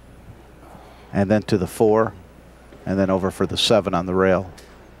 and then to the 4, and then over for the 7 on the rail.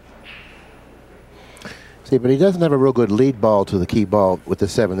 See, but he doesn't have a real good lead ball to the key ball with the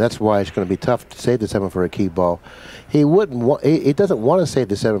 7. That's why it's going to be tough to save the 7 for a key ball. He doesn't want to save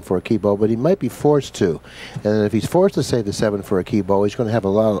the 7 for a key ball, but he might be forced to. And if he's forced to save the 7 for a key ball, he's going to have a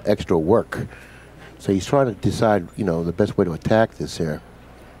lot of extra work. So he's trying to decide, you know, the best way to attack this here.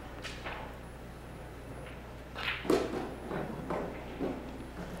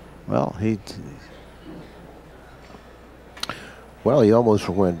 Well, he almost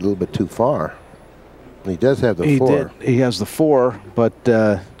went a little bit too far. He does have the 4. He has the 4, but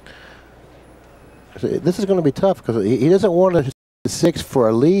this is going to be tough because he doesn't want to the 6 for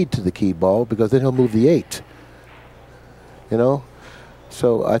a lead to the key ball, because then he'll move the 8. You know,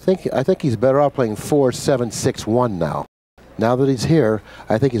 so I think he's better off playing 4-7-6-1 now. Now that he's here,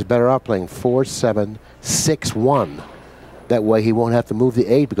 I think he's better off playing 4-7-6-1. That way he won't have to move the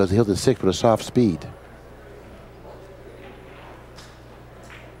 8 because he'll hit the 6 with a soft speed.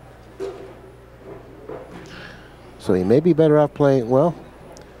 So he may be better off playing, well,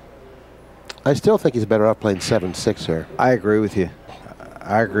 I still think he's better off playing 7-6 here. I agree with you.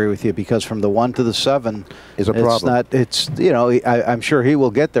 I agree with you, because from the 1 to the 7 is a problem. It's not. It's, you know, I'm sure he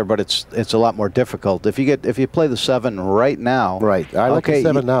will get there, but it's a lot more difficult. If you play the 7 right now. Right. I like the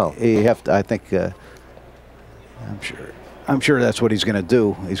 7 now. You have to. I think. I'm sure that's what he's going to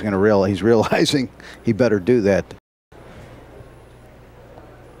do. He's going to realize. He's realizing he better do that.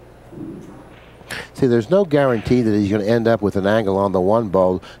 See, there's no guarantee that he's going to end up with an angle on the 1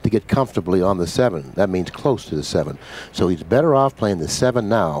 ball to get comfortably on the 7. That means close to the 7. So he's better off playing the 7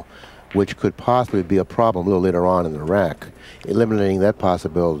 now, which could possibly be a problem a little later on in the rack. Eliminating that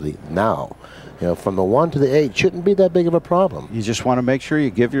possibility now. You know, from the 1 to the 8 shouldn't be that big of a problem. You just want to make sure you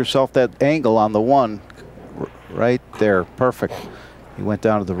give yourself that angle on the 1 right there. Perfect. He went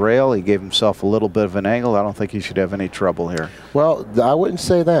down to the rail. He gave himself a little bit of an angle. I don't think he should have any trouble here. Well, I wouldn't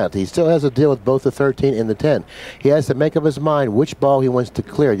say that. He still has to deal with both the 13 and the 10. He has to make up his mind which ball he wants to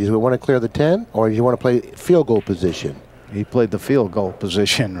clear. Do you want to clear the 10, or do you want to play field goal position? He played the field goal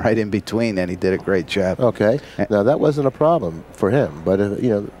position right in between, and he did a great job. Okay. Now, that wasn't a problem for him. But, you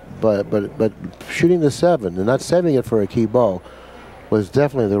know, but shooting the 7 and not saving it for a key ball was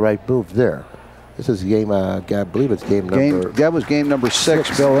definitely the right move there. This is game, I believe it's game number... That was game number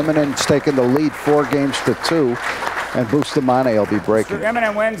 6. Bill Immonen's taking the lead 4 games to 2, and Bustamante will be breaking. Mr.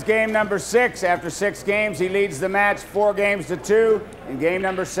 Immonen wins game number 6. After 6 games, he leads the match 4 games to 2. In game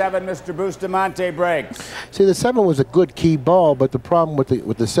number 7, Mr. Bustamante breaks. See, the 7 was a good key ball, but the problem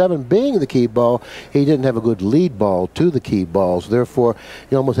with the 7 being the key ball, he didn't have a good lead ball to the key balls. Therefore,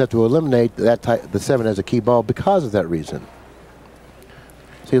 you almost have to eliminate that the 7 as a key ball because of that reason.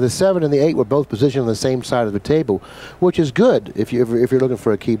 See, the 7 and the 8 were both positioned on the same side of the table, which is good if you're looking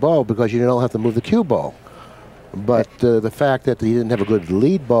for a key ball, because you don't have to move the cue ball. But the fact that he didn't have a good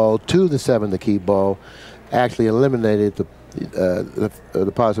lead ball to the 7, the key ball, actually eliminated the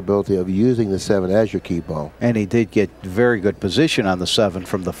possibility of using the 7 as your key ball. And he did get very good position on the 7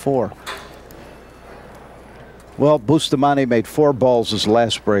 from the 4. Well, Bustamante made 4 balls his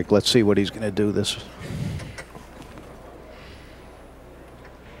last break. Let's see what he's going to do this.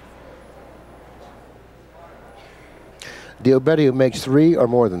 Do you bet he makes 3 or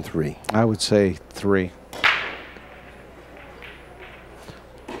more than 3? I would say 3.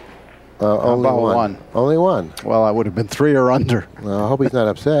 Only about one. Only 1. Well, I would have been 3 or under. Well, I hope he's not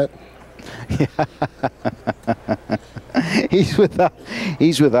upset. He's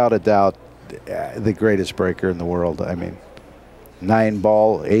without a doubt the greatest breaker in the world. I mean, 9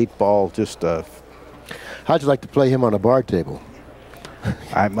 ball, 8 ball, just. How'd you like to play him on a bar table?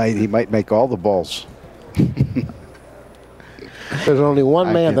 He might make all the balls. There's only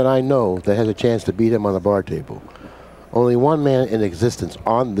one man that I know that has a chance to beat him on the bar table. Only one man in existence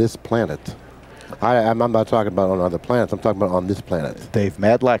on this planet. I'm not talking about on other planets. I'm talking about on this planet. Dave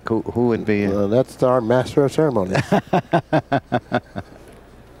Madlock, who would be? That's our master of ceremonies.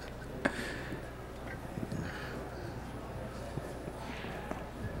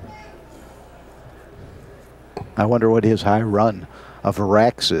 I wonder what his high run of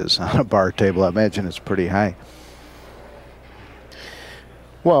racks is on a bar table. I imagine it's pretty high.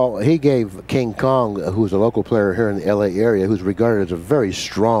 Well, he gave King Kong, who's a local player here in the LA area, who's regarded as a very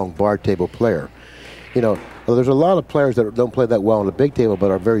strong bar table player. You know, there's a lot of players that don't play that well on the big table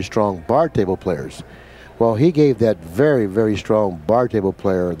but are very strong bar table players. Well, he gave that very, very strong bar table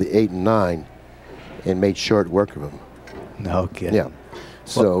player the 8 and 9 and made short work of him. No kidding. Yeah.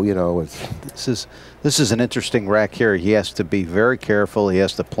 So, well, you know, this is an interesting rack here. He has to be very careful. He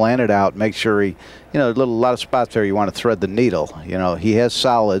has to plan it out, make sure he, you know, a lot of spots there you want to thread the needle. You know, he has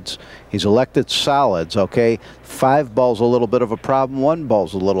solids. He's elected solids, okay? 5 ball's a little bit of a problem. 1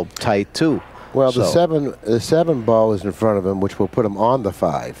 ball's a little tight, too. Well, the 7 ball is in front of him, which will put him on the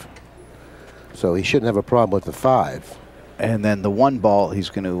 5. So he shouldn't have a problem with the 5. And then the 1 ball, he's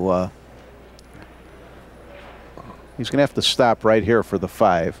going to have to stop right here for the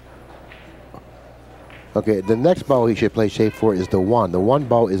 5. Okay, the next ball he should play shape for is the 1. The 1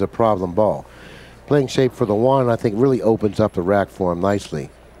 ball is a problem ball. Playing shape for the 1, I think, really opens up the rack for him nicely.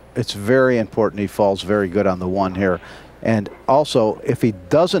 It's very important he falls very good on the 1 here. And also, if he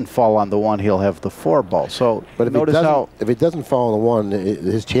doesn't fall on the 1, he'll have the 4 ball. So, but if he doesn't fall on the 1,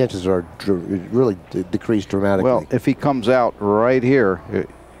 his chances are really decreased dramatically. Well, if he comes out right here,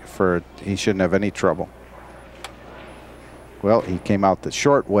 he shouldn't have any trouble. Well, he came out the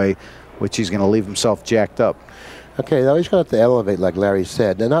short way, which he's going to leave himself jacked up. Okay, now he's going to have to elevate, like Larry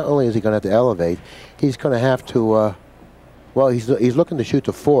said. And not only is he going to have to elevate, he's going to have to. Well, he's looking to shoot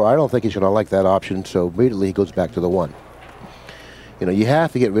the 4. I don't think he's going to like that option, so immediately he goes back to the 1. You know, you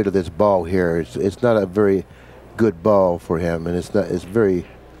have to get rid of this ball here. It's not a very good ball for him, and it's very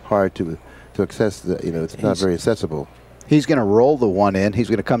hard to access. It's not very accessible. He's going to roll the 1 in. He's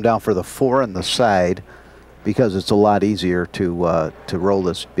going to come down for the 4 on the side because it's a lot easier to roll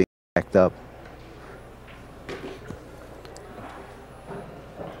this being backed up.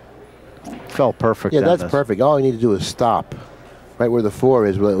 Fell perfect. Yeah, that's perfect. All you need to do is stop right where the 4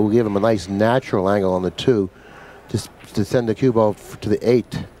 is. We'll give him a nice natural angle on the 2 to send the cue ball to the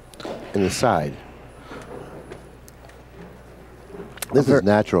 8 in the side. This is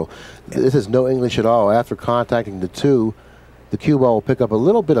natural. This is no English at all. After contacting the 2, the cue ball will pick up a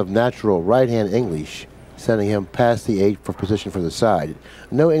little bit of natural right-hand English, sending him past the 8 for position for the side.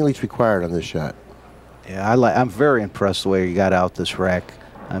 No English required on this shot. Yeah, I'm very impressed the way he got out this rack.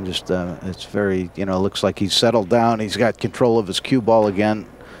 I'm just, it's very, looks like he's settled down. He's got control of his cue ball again.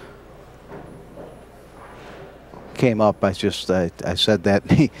 Came up, I said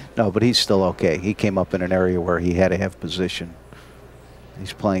that. No, but he's still okay. He came up in an area where he had to have position.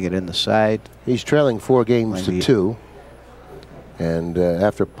 He's playing it in the side. He's trailing 4 games to 2. And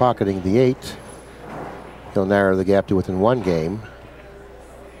after pocketing the 8, he'll narrow the gap to within 1 game.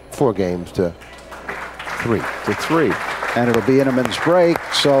 4 games to 3. And it'll be Immonen's break.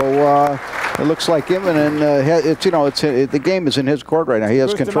 So it looks like Immonen, the game is in his court right now. He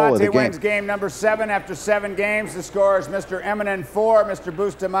has control of the game. Bustamante wins game number 7 after 7 games. The score is Mr. Immonen 4, Mr.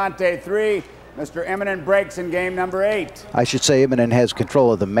 Bustamante 3. Mr. Immonen breaks in game number 8. I should say Immonen has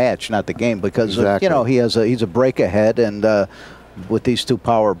control of the match, not the game, because exactly. He's a break ahead, and with these 2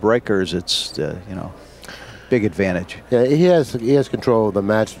 power breakers, it's big advantage. Yeah, he has control of the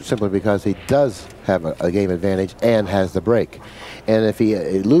match simply because he does have a game advantage and has the break. And if he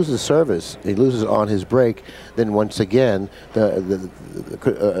loses service, he loses on his break, then once again,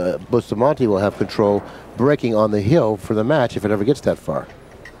 Bustamante will have control breaking on the hill for the match if it ever gets that far.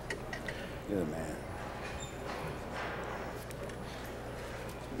 Good man.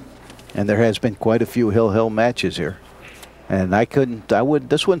 And there has been quite a few hill matches here. And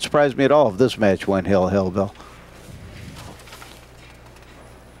this wouldn't surprise me at all if this match went hill, Bill.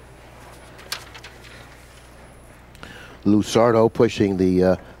 Lusardo pushing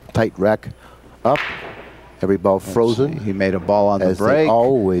the tight rack up. Every ball frozen. He made a ball on the break. As they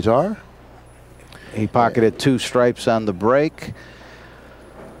always are. He pocketed 2 stripes on the break.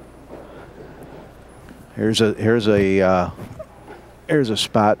 Here's a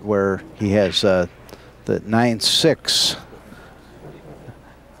spot where he has the 9-6.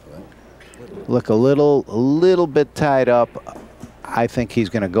 Look a little bit tied up. I think he's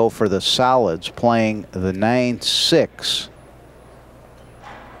going to go for the solids, playing the 9-6.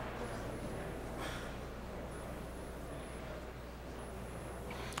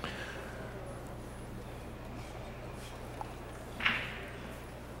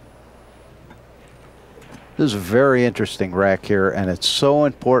 This is a very interesting rack here, and it's so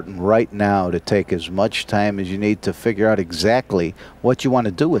important right now to take as much time as you need to figure out exactly what you want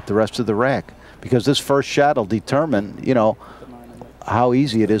to do with the rest of the rack, because this first shot will determine, how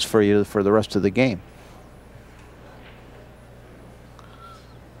easy it is for you for the rest of the game.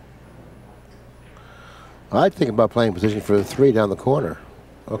 I think about playing position for the 3 down the corner.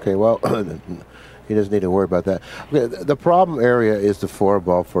 Okay, well, he doesn't need to worry about that. Okay, the problem area is the 4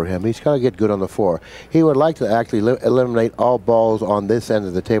 ball for him. He's got to get good on the 4. He would like to actually eliminate all balls on this end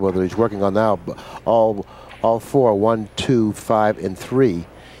of the table that he's working on now, all 4, 1, 2, 5, and 3.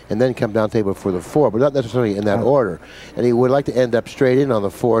 And then come down table for the 4, but not necessarily in that order. And he would like to end up straight in on the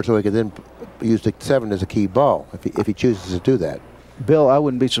 4 so he could then use the 7 as a key ball if he chooses to do that. Bill, I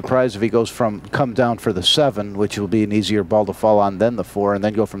wouldn't be surprised if he goes come down for the 7, which will be an easier ball to fall on than the 4, and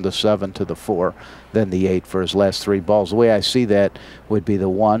then go from the 7 to the 4, then the 8 for his last 3 balls. The way I see that would be the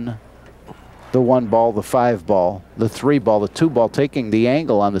 1 ball, the 5 ball, the 3 ball, the 2 ball, taking the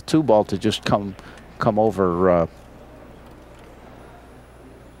angle on the 2 ball to just come over.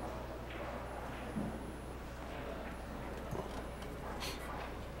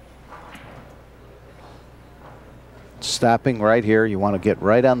 Stopping right here. You want to get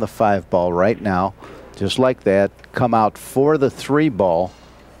right on the 5 ball right now, just like that. Come out for the 3 ball.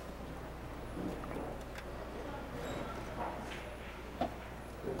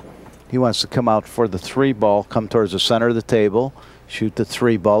 He wants to come out for the 3 ball, come towards the center of the table, shoot the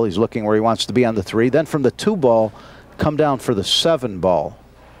 3 ball. He's looking where he wants to be on the 3. Then from the 2 ball, come down for the 7 ball.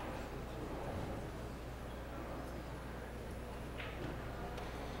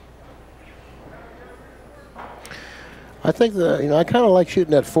 I think that, I kind of like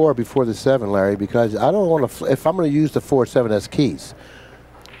shooting that 4 before the 7, Larry, because I don't want to. If I'm going to use the 4-7 as keys,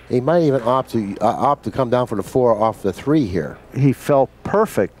 he might even opt to come down for the 4 off the 3 here. He felt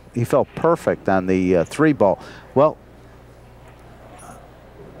perfect. He felt perfect on the 3 ball. Well,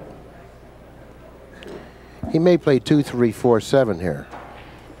 he may play 2, 3, 4, 7 here.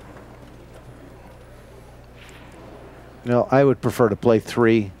 No, I would prefer to play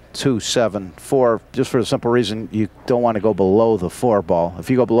 3, 2, 7, 4, just for the simple reason you don't want to go below the 4 ball. If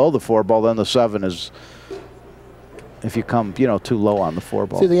you go below the 4 ball, then the 7 is, if you come, too low on the 4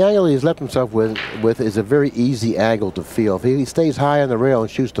 ball. See, the angle he's left himself with is a very easy angle to feel. If he stays high on the rail and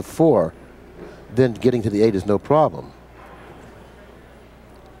shoots the 4, then getting to the 8 is no problem.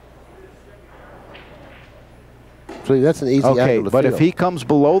 So that's an easy angle to feel. Okay, but if he comes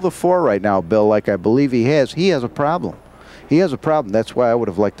below the 4 right now, Bill, like I believe he has a problem. He has a problem. That's why I would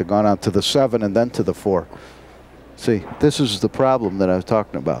have liked to gone on to the 7 and then to the 4. See, this is the problem that I was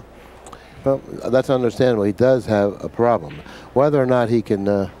talking about. Well, that's understandable. He does have a problem. Whether or not he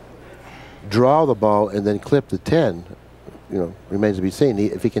can draw the ball and then clip the 10, remains to be seen.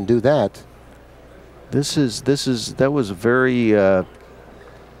 If he can do that. That was very.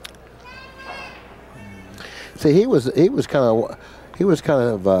 See, he was kind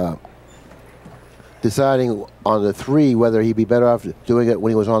of deciding on the 3 whether he'd be better off doing it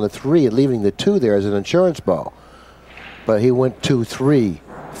when he was on the 3 and leaving the 2 there as an insurance ball. But he went 2, 3,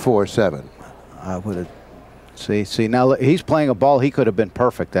 4, 7. I would have. See, now he's playing a ball he could have been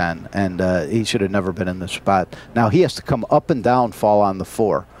perfect on, and he should have never been in this spot. Now he has to come up and down, fall on the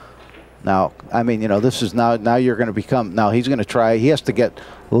 4. Now, I mean, this is now you're going to become. Now he's going to try. He has to get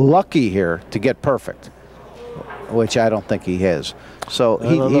lucky here to get perfect, which I don't think he has. So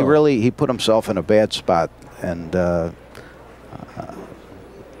he put himself in a bad spot, and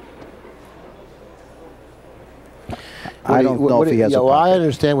I don't know if he has a pocket. Well, I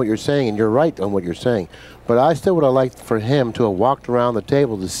understand what you're saying, and you're right on what you're saying. But I still would have liked for him to have walked around the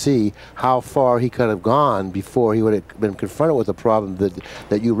table to see how far he could have gone before he would have been confronted with a problem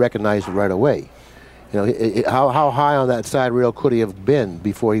that you recognized right away. How high on that side rail could he have been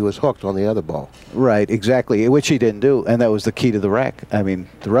before he was hooked on the other ball? Right, exactly, which he didn't do, and that was the key to the rack. I mean,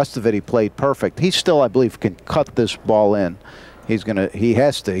 the rest of it he played perfect. He still, I believe, can cut this ball in. He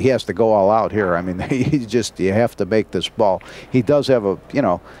has to go all out here. I mean, you have to make this ball. He does have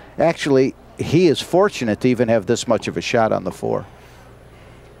actually he is fortunate to even have this much of a shot on the 4.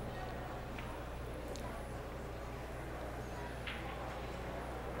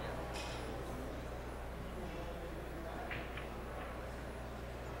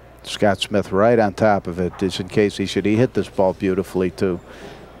 Scott Smith right on top of it, just in case he hit this ball beautifully too.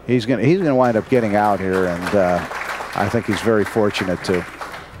 He's gonna wind up getting out here, and I think he's very fortunate too.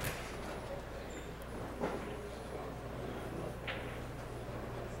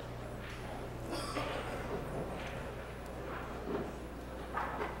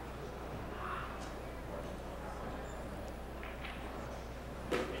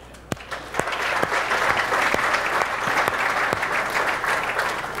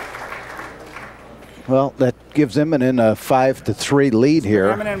 Well, that gives Immonen a 5-3 lead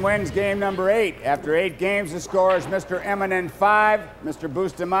here. Immonen wins game number 8. After 8 games, the score is Mr. Immonen 5, Mr.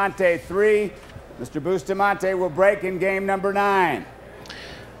 Bustamante 3. Mr. Bustamante will break in game number 9.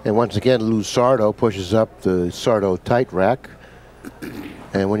 And once again, Lou Sardo pushes up the Sardo tight rack.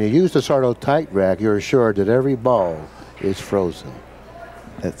 And when you use the Sardo tight rack, you're assured that every ball is frozen.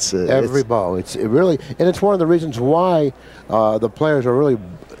 That's every ball. It's one of the reasons why the players are really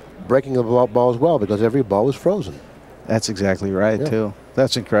breaking the balls well, because every ball is frozen. That's exactly right, too.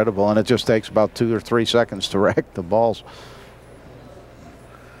 That's incredible, and it just takes about 2 or 3 seconds to rack the balls.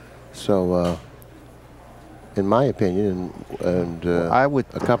 So, in my opinion, and I would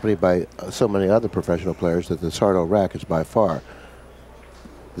accompanied by so many other professional players, that the Sardo rack is by far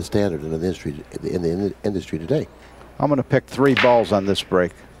the standard in the industry today. I'm going to pick 3 balls on this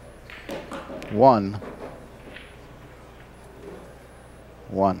break. 1.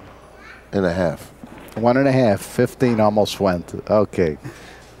 1 and a half. 1.5. 15 almost went. Okay.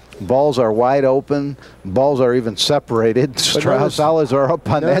 Balls are wide open. Balls are even separated. Solids are up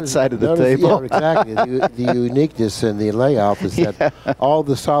on that side of the table. Yeah, exactly. the uniqueness in the layout is that all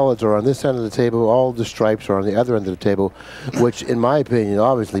the solids are on this end of the table, all the stripes are on the other end of the table, which, in my opinion,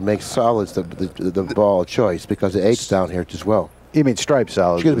 obviously makes solids the ball choice, because the 8's down here as well. You mean stripe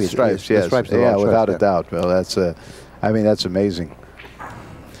solid? Excuse me, stripes, yes, yes. stripes, yeah, without stripes, a doubt, Bill. That's, I mean, that's amazing.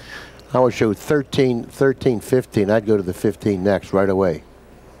 I would show 13, 13, 15. I'd go to the 15 next right away.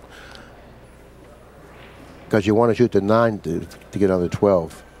 Because you want to shoot the 9 to get on the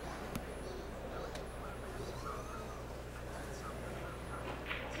 12.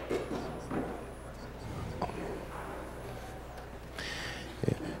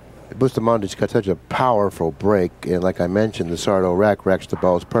 Bustamante's got such a powerful break, and like I mentioned, the Sardo rack racks the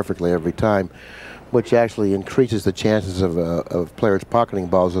balls perfectly every time, which actually increases the chances of players pocketing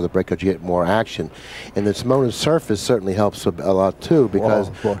balls of the break because you get more action. And the Simona's surface certainly helps a lot too,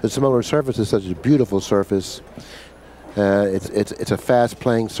 because the Simona's surface is such a beautiful surface. It's a fast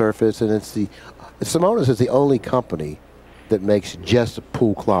playing surface, and Simona's is the only company that makes just a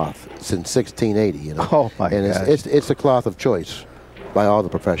pool cloth since 1680. You know, oh my gosh. It's a cloth of choice by all the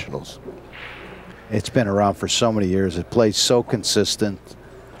professionals. It's been around for so many years. It plays so consistent.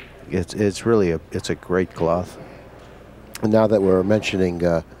 It's really it's a great cloth. And now that we're mentioning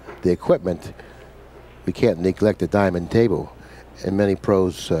the equipment, we can't neglect the diamond table. In many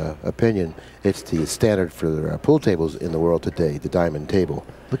pros' opinion, it's the standard for pool tables in the world today, the diamond table.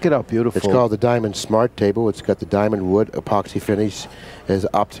 Look at how beautiful. It's called the Diamond Smart Table. It's got the diamond wood epoxy finish. It has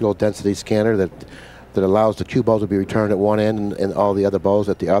an optical density scanner that allows the cue ball to be returned at one end and all the other balls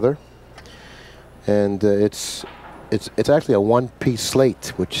at the other. And it's actually a one-piece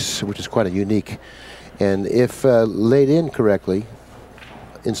slate, which is quite a unique. And if laid in correctly,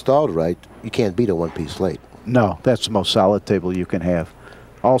 installed right, you can't beat a one-piece slate. No, that's the most solid table you can have.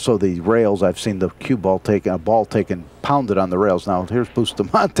 Also, the rails, I've seen the cue ball taken, pounded on the rails. Now, here's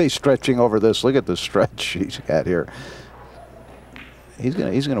Bustamante stretching over this. Look at the stretch he's got here. He's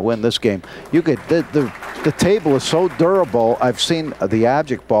gonna win this game. You could the table is so durable. I've seen the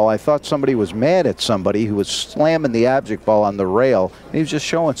object ball. I thought somebody was mad at somebody who was slamming the object ball on the rail. And he was just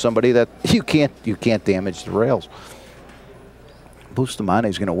showing somebody that you can't damage the rails. Bustamante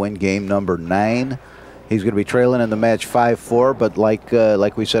is going to win game number 9. He's going to be trailing in the match 5-4. But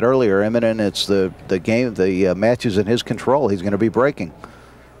like we said earlier, Immonen, it's the match is in his control. He's going to be breaking.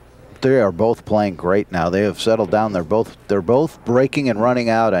 They are both playing great now. They have settled down. They're both breaking and running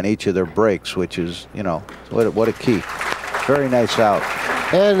out on each of their breaks, which is, you know, what a key. Very nice out.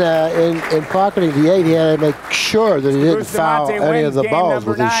 And in pocketing the 8, he had to make sure that he didn't foul any of the balls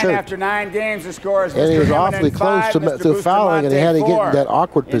with his shirt. After 9 games, the score is and he was awfully close to fouling, and he had to get in that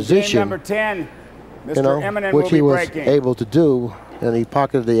awkward position. Game number 10, Mr. You know, Immonen which will be he was breaking. able to do, and he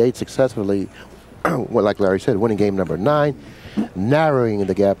pocketed the 8 successfully. Well, like Larry said, winning game number 9, narrowing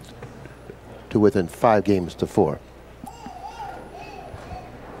the gap to within 5 games to 4.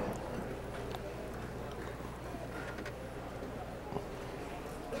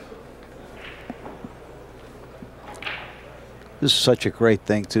 This is such a great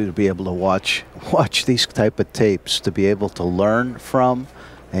thing too, to be able to watch these type of tapes, to be able to learn from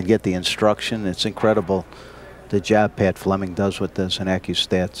and get the instruction. It's incredible the job Pat Fleming does with this and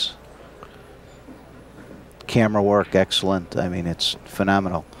Accu-Stats. Camera work, excellent. I mean, it's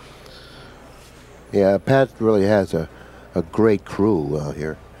phenomenal. Yeah, Pat really has a great crew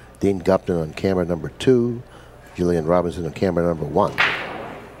here. Dean Gupton on camera number 2, Julian Robinson on camera number 1.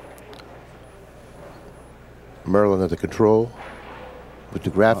 Merlin at the control with the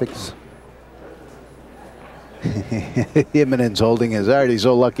graphics. Immonen's holding his art. He's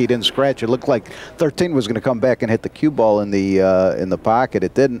so lucky he didn't scratch. It looked like 13 was going to come back and hit the cue ball in the pocket.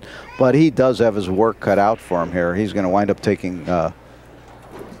 It didn't, but he does have his work cut out for him here. He's going to wind up taking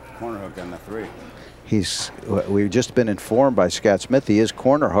corner hook on the 3. We've just been informed by Scott Smith he is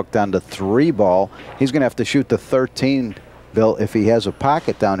corner hooked on the 3 ball. He's going to have to shoot the 13, Bill, if he has a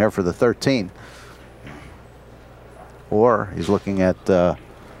pocket down here for the 13. Or he's looking at the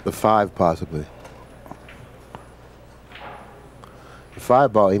 5 possibly. The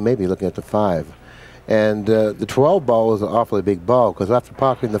 5 ball, he may be looking at the 5. And the 12 ball is an awfully big ball, because after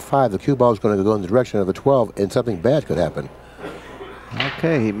pocketing the 5, the cue ball is going to go in the direction of the 12, and something bad could happen.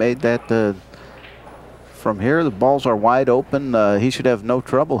 Okay, he made that. From here, the balls are wide open. He should have no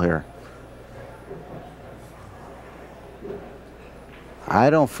trouble here. I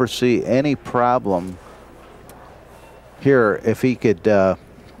don't foresee any problem here if he could, you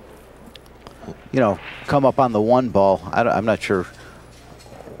know, come up on the 1 ball. I'm not sure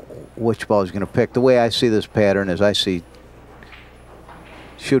which ball he's going to pick. The way I see this pattern is I see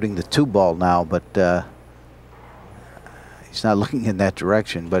shooting the 2 ball now, but he's not looking in that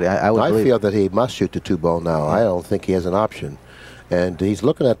direction. But I feel that he must shoot the 2 ball now. I don't think he has an option. And he's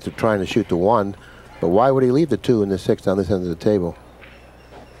looking at trying to shoot the 1, but why would he leave the 2 and the 6 on this end of the table?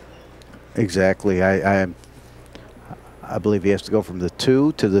 Exactly. I believe he has to go from the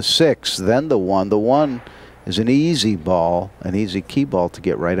 2 to the 6, then the 1. The 1 is an easy ball, an easy key ball to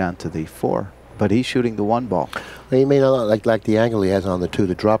get right onto the 4. But he's shooting the 1 ball. Well, he may not like the angle he has on the 2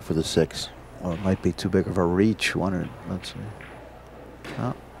 to drop for the 6. Well, it might be too big of a reach. Let's see.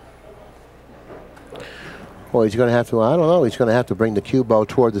 Oh. Well, he's going to have to, I don't know, he's going to have to bring the cue ball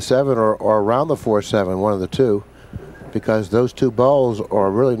toward the 7 or around the 4-7, one of the two, because those 2 balls are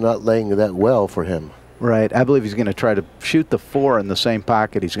really not laying that well for him. Right. I believe he's going to try to shoot the 4 in the same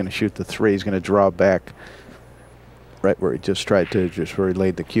pocket. He's going to shoot the 3. He's going to draw back right where he just tried to, just where he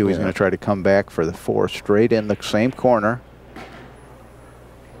laid the cue. He's going to try to come back for the 4 straight in the same corner.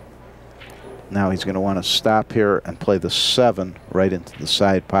 Now he's going to want to stop here and play the 7 right into the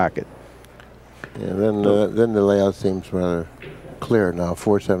side pocket. Yeah, then the layout seems rather clear now,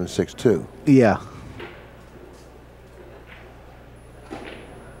 4-7-6-2. Yeah.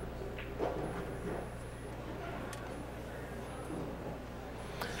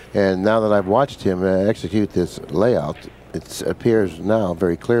 And now that I've watched him execute this layout, it appears now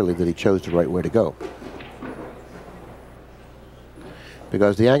very clearly that he chose the right way to go.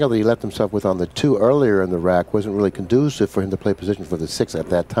 Because the angle that he left himself with on the 2 earlier in the rack wasn't really conducive for him to play position for the 6 at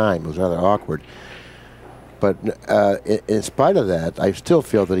that time. It was rather awkward. But in spite of that, I still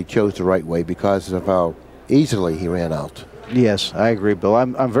feel that he chose the right way because of how easily he ran out. Yes, I agree, Bill.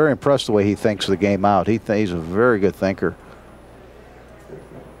 I'm very impressed the way he thinks the game out. He's a very good thinker.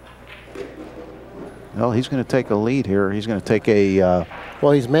 Well, he's going to take a lead here. He's going to take a...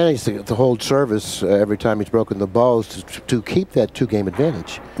 well, he's managed to hold service every time he's broken the balls to keep that 2-game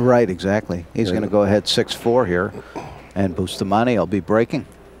advantage. Right, exactly. He's going to go ahead 6-4 here, and Bustamante will be breaking.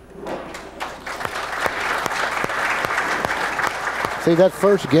 See, that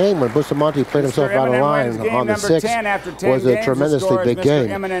first game when Bustamante played himself out of line on the 6 was a tremendously big game.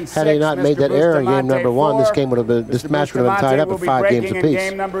 Had he not made that error in game number 1, this game would have been, this match would have been tied up at 5 games apiece.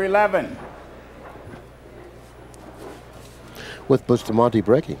 Game number 11. With Bustamante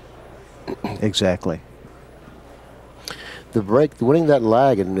breaking. Exactly. The break, winning that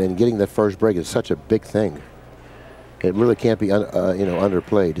lag and getting that first break is such a big thing. It really can't be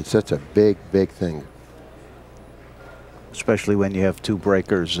underplayed. It's such a big, big thing. Especially when you have 2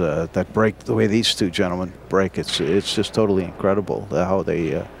 breakers that break the way these 2 gentlemen break. It's just totally incredible how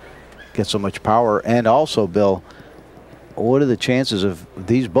they get so much power. And also, Bill, what are the chances of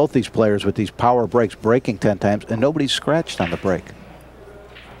both these players with these power breaks breaking 10 times and nobody's scratched on the break?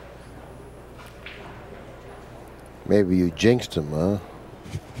 Maybe you jinxed him, huh?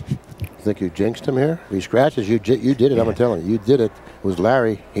 Think you jinxed him here? He scratches, you did it, I'm telling you. You did it. It was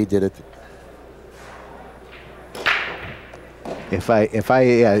Larry, he did it.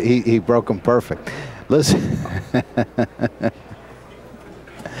 He broke them perfect. Listen.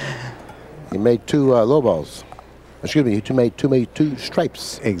 He made 2 low balls. Excuse me, he made 2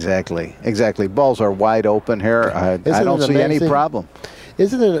 stripes. Exactly, exactly. Balls are wide open here. I don't see any problem.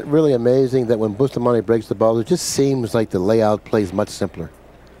 Isn't it really amazing that when Bustamante breaks the ball, it just seems like the layout plays much simpler?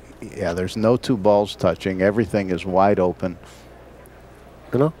 Yeah, there's no 2 balls touching. Everything is wide open.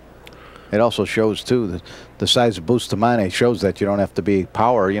 You know? It also shows, too, that the size of Bustamante shows that you don't have to be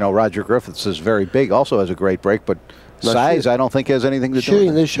power. You know, Roger Griffiths is very big, also has a great break, but size I don't think has anything to do with it.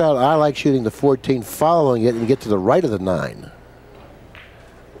 Shooting this shot, I like shooting the 14, following it, and get to the right of the 9.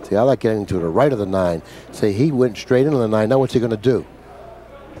 See, I like getting to the right of the 9. Say, he went straight into the 9. Now what's he going to do?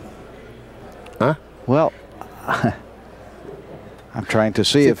 Huh? Well, I'm trying to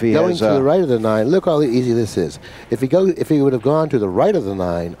see if he going has... to the right of the 9, look how easy this is. If he would have gone to the right of the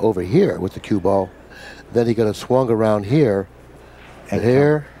 9 over here with the cue ball, then he could have swung around here, and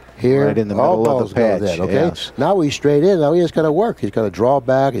here, right in the middle of the patch. Then, okay? Yes. Now he's straight in. Now he just got to work. He's got to draw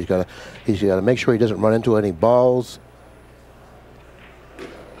back. He's got to make sure he doesn't run into any balls.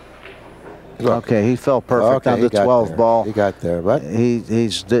 Look. Okay, he fell perfect on the 12 ball. He got there, but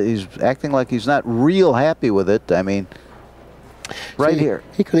he's acting like he's not real happy with it. I mean, right here.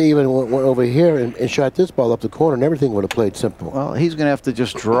 He could have even went over here and shot this ball up the corner, and everything would have played simple. Well, he's going to have to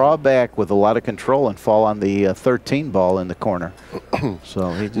just draw back with a lot of control and fall on the 13 ball in the corner.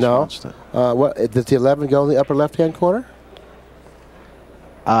 So he just wants to. Does the 11 go in the upper left-hand corner?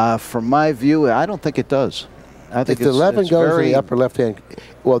 From my view, I don't think it does. I think if the 11 goes in the upper left-hand,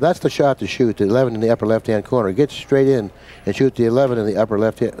 well, that's the shot to shoot, the 11 in the upper left-hand corner. Get straight in and shoot the 11 in the upper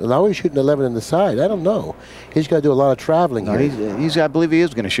left-hand. Now he's shooting 11 in the side. I don't know. He's got to do a lot of traveling here. I believe he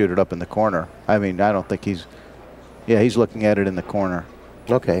is going to shoot it up in the corner. I mean, I don't think he's... Yeah, he's looking at it in the corner.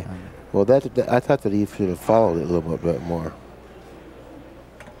 Okay. Well, I thought that he should have followed it a little bit more.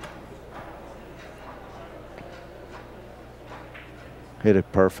 Hit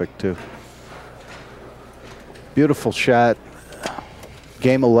it perfect, too. Beautiful shot.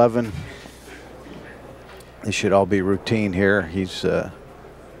 Game 11. This should all be routine here. He's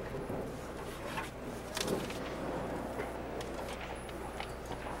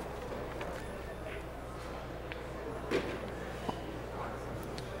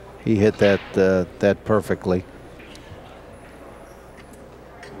he hit that perfectly.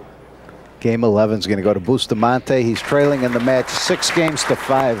 Game 11 is going to go to Bustamante. He's trailing in the match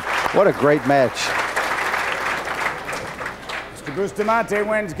 6-5. What a great match. Mr. Bustamante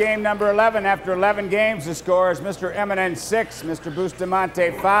wins game number 11. After 11 games, the score is Mr. Immonen 6, Mr.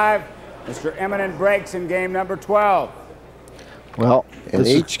 Bustamante 5. Mr. Immonen breaks in game number 12. Well, and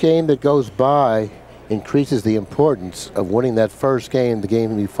each game that goes by increases the importance of winning that first game, the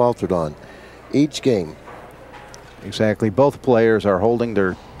game he faltered on. Each game. Exactly. Both players are holding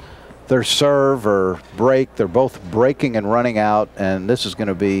their serve or break. They're both breaking and running out, and this is going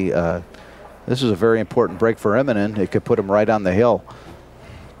to be this is a very important break for Immonen. It could put him right on the hill.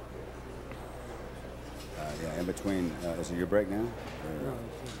 Yeah, in between. Is it your break now?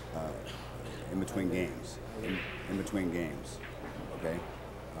 Or, in between games. In between games. Okay.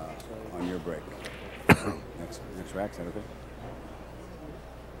 On your break. next rack. Is that okay?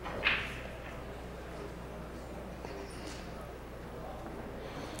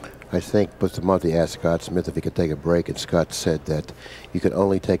 I think Bustamante asked Scott Smith if he could take a break, and Scott said that you can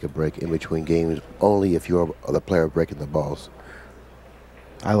only take a break in between games only if you're the player breaking the balls.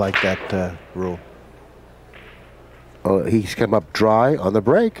 I like that rule. Oh, he's come up dry on the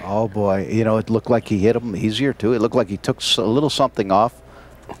break. Oh, boy. You know, it looked like he hit him easier, too. It looked like he took a little something off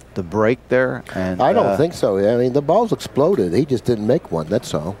the break there. And I don't think so. I mean, the balls exploded. He just didn't make one,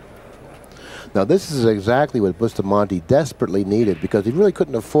 that's all. Now, this is exactly what Bustamante desperately needed, because he really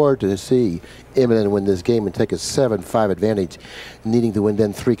couldn't afford to see Immonen win this game and take a 7-5 advantage, needing to win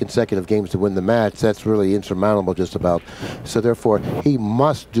then 3 consecutive games to win the match. That's really insurmountable just about. So, therefore, he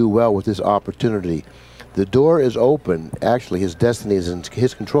must do well with this opportunity. The door is open. Actually, his destiny is in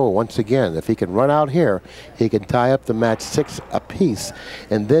his control once again. If he can run out here, he can tie up the match 6 apiece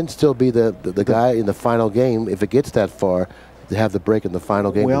and then still be the guy in the final game, if it gets that far, to have the break in the final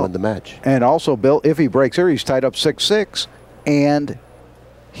game to win the match. And also, Bill, if he breaks here, he's tied up 6-6, and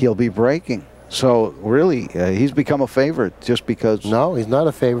he'll be breaking. So, really, he's become a favorite just because. No, he's not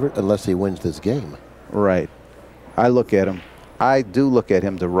a favorite unless he wins this game. Right. I look at him. I do look at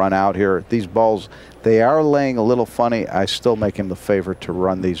him to run out here. These balls, they are laying a little funny. I still make him the favorite to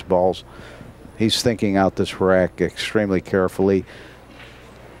run these balls. He's thinking out this rack extremely carefully.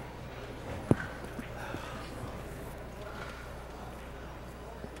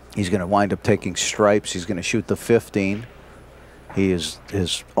 He's going to wind up taking stripes. He's going to shoot the 15. His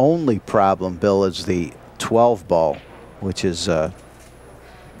only problem, Bill, is the 12 ball, which is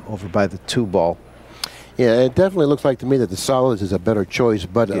over by the 2 ball. Yeah, it definitely looks like to me that the solids is a better choice,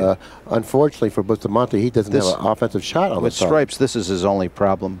 but unfortunately for Bustamante, he doesn't have an offensive shot on the with stripes. This is his only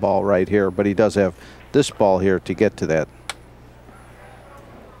problem ball right here, but he does have this ball here to get to that,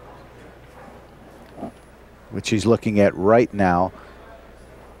 which he's looking at right now.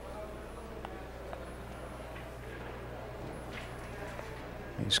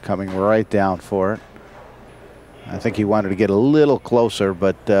 He's coming right down for it. I think he wanted to get a little closer,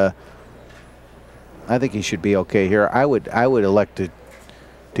 but I think he should be okay here. I would elect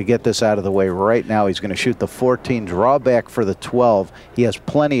to get this out of the way right now. He's going to shoot the 14, draw back for the 12. He has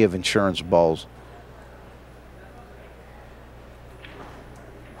plenty of insurance balls.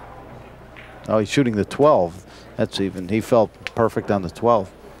 Oh, he's shooting the 12. That's even. He felt perfect on the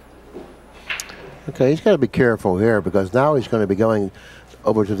 12. Okay, he's got to be careful here, because now he's going to be going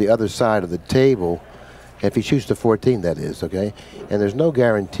over to the other side of the table, if he shoots the 14, that is, okay? And there's no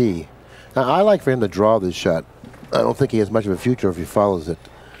guarantee. Now, I like for him to draw this shot. I don't think he has much of a future if he follows it.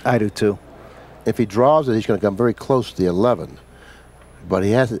 I do too. If he draws it, he's going to come very close to the 11. But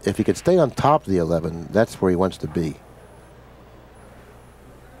he has, if he could stay on top of the 11, that's where he wants to be.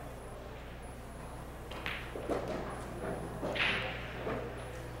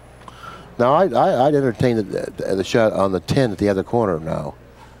 Now, I'd entertain the shot on the 10 at the other corner now.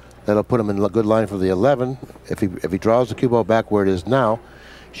 That'll put him in a good line for the 11. If he draws the cue ball back where it is now,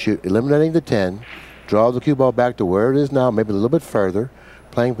 eliminating the 10, draws the cue ball back to where it is now, maybe a little bit further,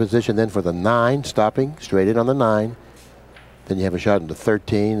 playing position then for the 9, stopping straight in on the 9. Then you have a shot in the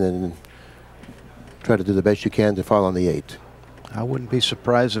 13, and try to do the best you can to fall on the 8. I wouldn't be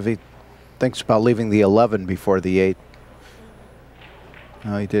surprised if he thinks about leaving the 11 before the 8.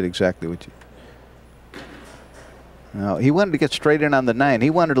 No, he did exactly what you. No, he wanted to get straight in on the 9.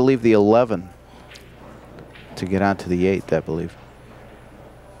 He wanted to leave the 11 to get onto the 8, I believe.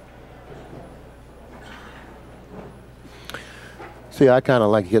 See, I kind of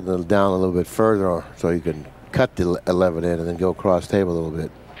like getting it down a little bit further so you can cut the 11 in and then go across table a little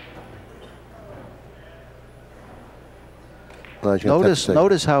bit.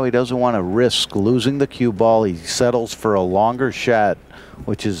 Notice how he doesn't want to risk losing the cue ball. He settles for a longer shot,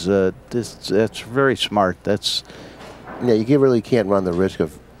 which is that's very smart. That's yeah. You really can't run the risk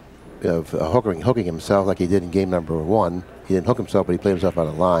of hooking himself like he did in game number 1. He didn't hook himself, but he played himself out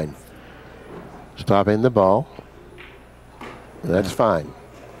of line. Stopping the ball. That's fine.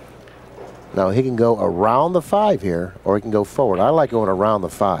 Now he can go around the 5 here, or he can go forward. I like going around the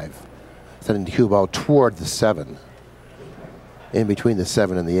 5, sending the cue ball toward the 7. In between the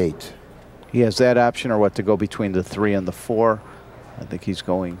 7 and the 8. He has that option, or what, to go between the 3 and the 4. I think he's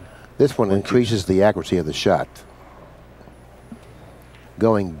going. This one increases the accuracy of the shot.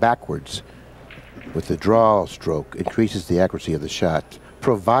 Going backwards with the draw stroke increases the accuracy of the shot,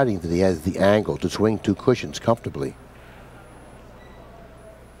 providing that he has the angle to swing 2 cushions comfortably.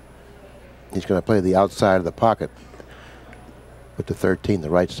 He's going to play the outside of the pocket with the 13, the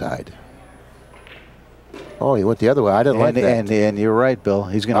right side. Oh, he went the other way. I didn't like that. And you're right, Bill.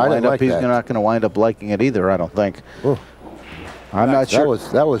 He's going to wind up. He's not going to wind up liking it either. I don't think. Ooh. I'm not sure.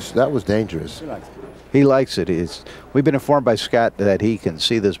 That was dangerous. He likes it. We've been informed by Scott that he can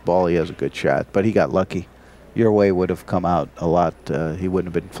see this ball. He has a good shot, but he got lucky. Your way would have come out a lot. He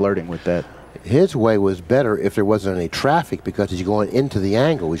wouldn't have been flirting with that. His way was better if there wasn't any traffic, because he's going into the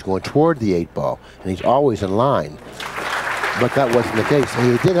angle. He's going toward the 8 ball, and he's always in line. But that wasn't the case.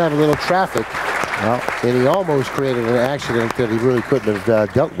 And he did have a little traffic. Well, and he almost created an accident that he really couldn't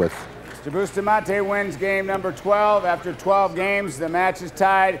have dealt with. Mr. Bustamante wins game number 12. After 12 games, the match is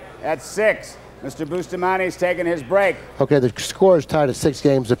tied at 6. Mr. Bustamante's taking his break. Okay, the score is tied at 6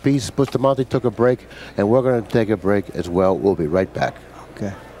 games apiece. Bustamante took a break, and we're going to take a break as well. We'll be right back.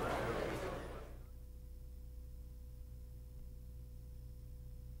 Okay.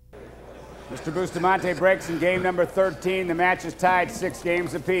 Mr. Bustamante breaks in game number 13. The match is tied 6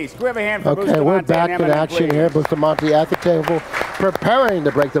 games apiece. Can we have a hand for Bustamante? Okay, we're back in action here. Bustamante at the table, preparing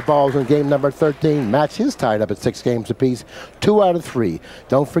to break the balls in game number 13. Match is tied up at 6 games apiece, 2 out of 3.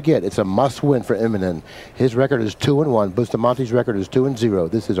 Don't forget, it's a must-win for Immonen. His record is 2-1. Bustamante's record is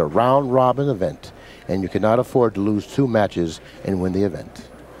 2-0. This is a round-robin event, and you cannot afford to lose 2 matches and win the event.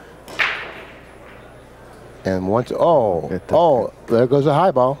 And once, there goes a high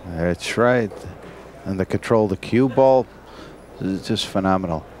ball. That's right. And the control of the cue ball is just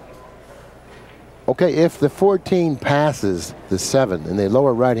phenomenal. Okay, if the 14 passes the 7 in the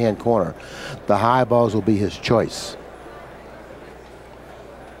lower right-hand corner, the high balls will be his choice.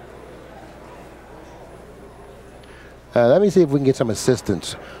 Let me see if we can get some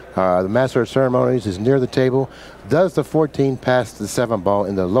assistance. The Master of Ceremonies is near the table. Does the 14 pass the 7 ball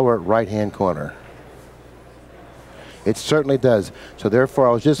in the lower right-hand corner? It certainly does. So therefore,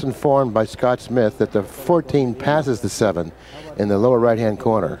 I was just informed by Scott Smith that the 14 passes the 7 in the lower right-hand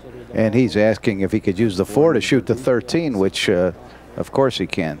corner. And he's asking if he could use the 4 to shoot the 13, which, of course, he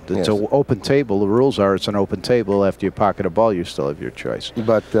can. It's an open table. The rules are it's an open table. After you pocket a ball, you still have your choice.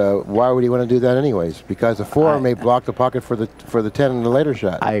 But why would he want to do that anyways? Because the 4 may block the pocket for the 10 in the later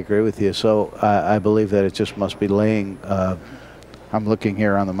shot. I agree with you. So I believe that it just must be laying. I'm looking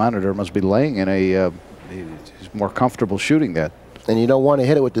here on the monitor. It must be laying in a. He's more comfortable shooting that. And you don't want to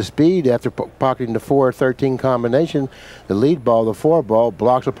hit it with the speed after pocketing the 4-13 combination. The lead ball, the 4 ball,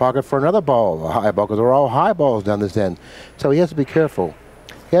 blocks a pocket for another ball, a high ball, because they're all high balls down this end. So he has to be careful.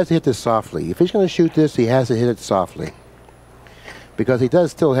 He has to hit this softly. If he's going to shoot this, he has to hit it softly, because he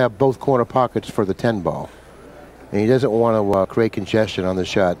does still have both corner pockets for the 10 ball. And he doesn't want to create congestion on the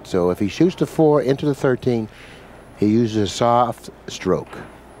shot. So if he shoots the 4 into the 13, he uses a soft stroke.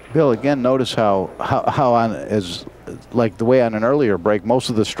 Bill, again, notice how on as like the way on an earlier break, most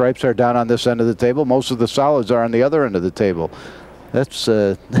of the stripes are down on this end of the table, most of the solids are on the other end of the table. That's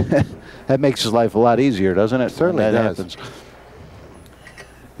that makes his life a lot easier, doesn't it? Certainly does. Happens.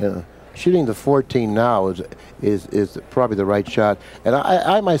 Yeah. Shooting the 14 now is probably the right shot. And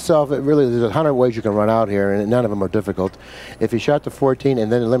I myself, really, there's 100 ways you can run out here, and none of them are difficult. If you shot the 14 and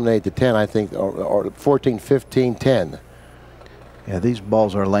then eliminate the 10, I think, or 14, 15, 10. Yeah, these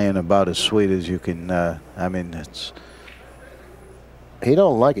balls are laying about as sweet as you can. I mean, it's. He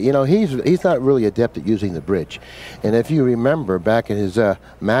don't like it. You know, he's not really adept at using the bridge. And if you remember back in his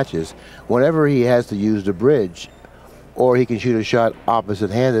matches, whenever he has to use the bridge, or he can shoot a shot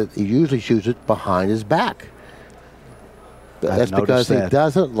opposite-handed, he usually shoots it behind his back. That's because he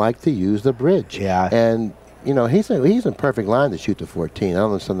doesn't like to use the bridge. Yeah. And you know, he's in perfect line to shoot the 14. I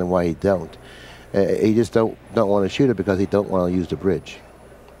don't understand why he don't. He just don't want to shoot it because he don't want to use the bridge.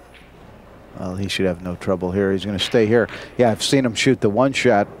 Well, he should have no trouble here. He's going to stay here. Yeah, I've seen him shoot the one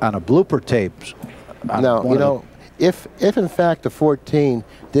shot on a blooper tape. Now, you know, if in fact the 14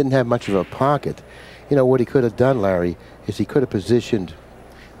 didn't have much of a pocket, you know, what he could have done, Larry, is he could have positioned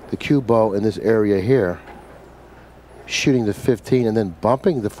the cue ball in this area here, shooting the 15 and then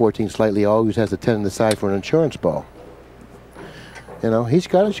bumping the 14 slightly, always has the 10 on the side for an insurance ball. You know, he's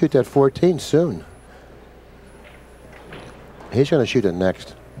got to shoot that 14 soon. He's going to shoot it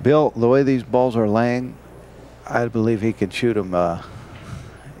next. Bill, the way these balls are laying, I believe he can shoot them,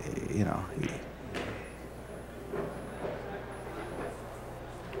 you know.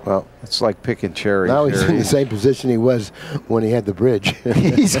 Well, it's like picking cherries. Now he's in the same position he was when he had the bridge.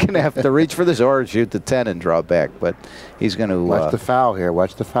 He's going to have to reach for this or shoot the 10 and draw back, but he's going to... Watch the foul here.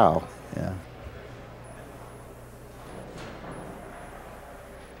 Watch the foul. Yeah.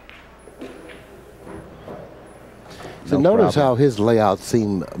 So no notice problem. how his layouts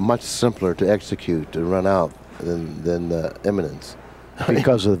seem much simpler to execute, to run out than Immonen's.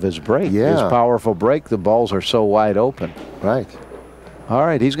 Because of his break. Yeah. His powerful break, the balls are so wide open. Right. All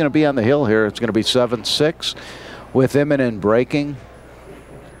right, he's going to be on the hill here. It's going to be 7-6 with Immonen breaking.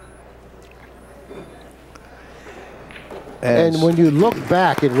 And when you look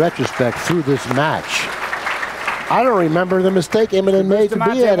back in retrospect through this match, I don't remember the mistake Immonen made to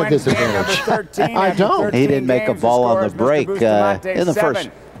be at a disadvantage. I don't. He didn't make a ball on the break in the first.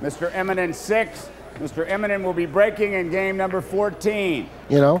 Mr. Immonen 6. Mr. Immonen will be breaking in game number 14.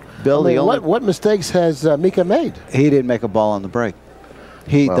 You know, Bill, I mean, what mistakes has Mika made? He didn't make a ball on the break.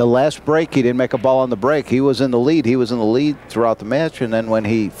 The last break, he didn't make a ball on the break. He was in the lead. He was in the lead throughout the match, and then when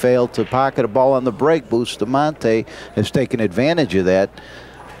he failed to pocket a ball on the break, Bustamante has taken advantage of that,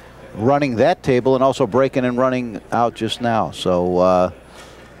 running that table and also breaking and running out just now. So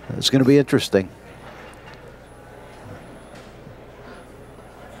it's going to be interesting.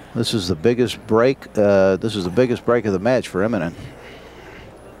 This is the biggest break. This is the biggest break of the match for Immonen.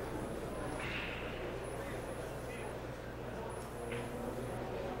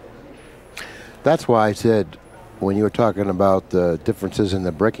 That's why I said, when you were talking about the differences in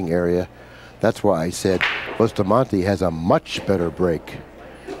the breaking area, that's why I said Bustamante has a much better break.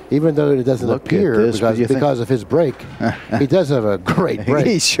 Even though it doesn't appear because of his break, he does have a great break.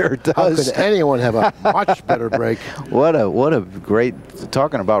 He sure does. How could anyone have a much better break? What a great,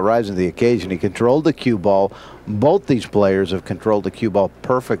 talking about rising to the occasion. He controlled the cue ball. Both these players have controlled the cue ball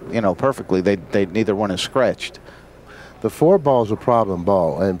perfectly. They neither one is scratched. The 4 ball is a problem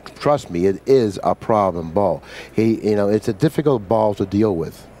ball, and trust me, it is a problem ball. It's a difficult ball to deal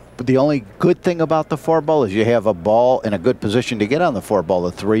with. But the only good thing about the 4 ball is you have a ball in a good position to get on the 4 ball.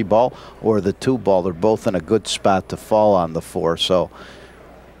 The 3 ball or the 2 ball, they're both in a good spot to fall on the 4. So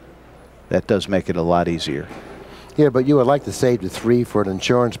that does make it a lot easier. Yeah, but you would like to save the 3 for an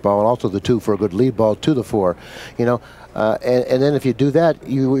insurance ball and also the 2 for a good lead ball to the 4. You know, and then if you do that,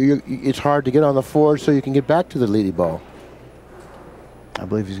 it's hard to get on the 4 so you can get back to the leading ball. I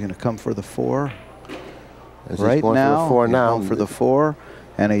believe he's going to come for the 4 right now. For the 4 now. For the 4,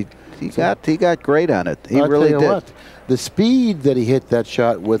 and he got great on it. He really did. What, the speed that he hit that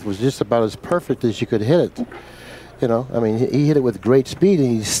shot with was just about as perfect as you could hit it. You know, I mean, he hit it with great speed,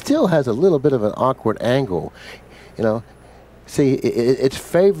 and he still has a little bit of an awkward angle. You know, see, it's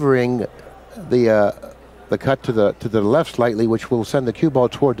favoring the cut to the left slightly, which will send the cue ball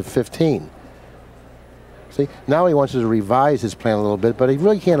toward the 15. See, now he wants to revise his plan a little bit, but he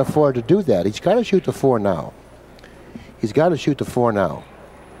really can't afford to do that. He's got to shoot the 4 now. He's got to shoot the 4 now.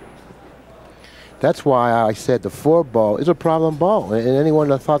 That's why I said the 4 ball is a problem ball. And anyone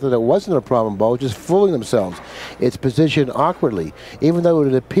that thought that it wasn't a problem ball is just fooling themselves. It's positioned awkwardly. Even though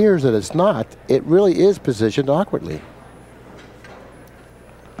it appears that it's not, it really is positioned awkwardly.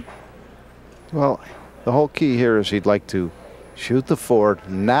 Well, the whole key here is he'd like to shoot the 4,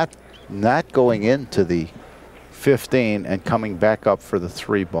 not going into the 15 and coming back up for the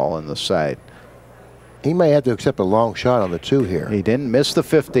 3 ball in the side. He may have to accept a long shot on the 2 here. He didn't miss the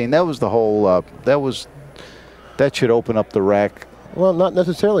 15. That was the whole, that should open up the rack. Well, not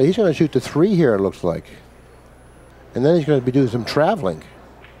necessarily. He's going to shoot the 3 here, it looks like. And then he's going to be doing some traveling.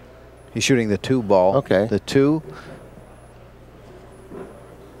 He's shooting the 2 ball. Okay. The 2.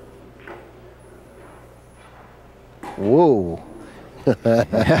 Whoa.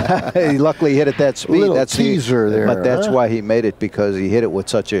 He luckily hit at that speed. Little that's teaser there. But that's why he made it, because he hit it with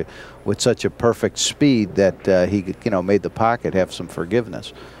such a perfect speed that he made the pocket have some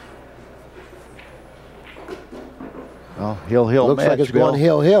forgiveness. Well, hill looks match, like it's Bill. going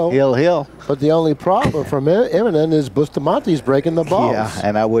hill. Hill. But the only problem from Immonen is Bustamante's breaking the balls. Yeah,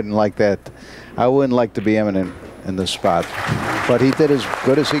 and I wouldn't like that. I wouldn't like to be Immonen. in this spot. But he did as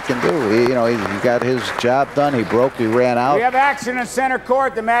good as he can do. He got his job done. He broke, he ran out. We have action in center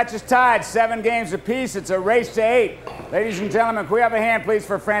court. The match is tied, 7 games apiece. It's a race to 8. Ladies and gentlemen, can we have a hand, please,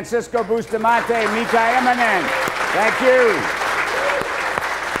 for Francisco Bustamante and Mika Immonen? Thank you.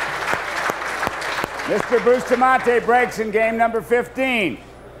 Mr. Bustamante breaks in game number 15.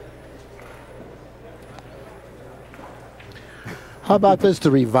 How about this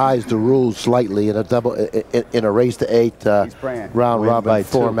to revise the rules slightly in a race to 8 round robin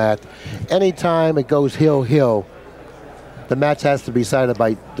format? Anytime it goes hill, the match has to be decided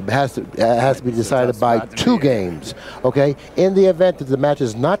by 2 games. Okay. In the event that the match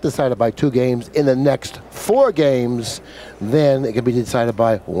is not decided by 2 games in the next 4 games, then it can be decided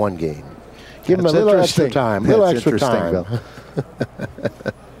by 1 game. Give him a little extra time. Bill.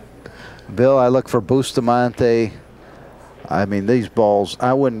 Bill, I look for Bustamante. I mean, these balls,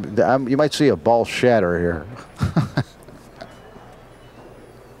 you might see a ball shatter here.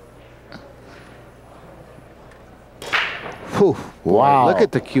 Whew, wow. Look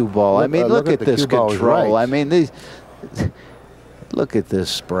at the cue ball. Look at this control. Right. I mean, look at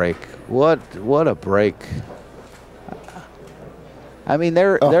this break. What a break. I mean,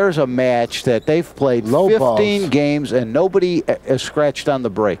 there's a match that they've played 15 games and nobody has scratched on the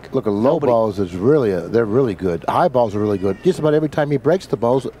break. Look, low balls is they're really good. High balls are really good. Just about every time he breaks the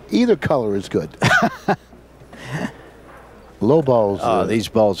balls, either color is good. Low balls. These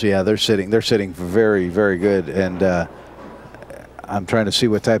balls, yeah, they're sitting very, very good. And I'm trying to see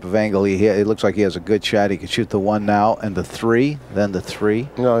what type of angle he has. It looks like he has a good shot. He can shoot the 1 now and the 3, then the 3.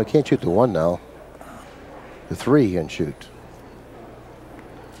 No, he can't shoot the 1 now. The 3 he can shoot.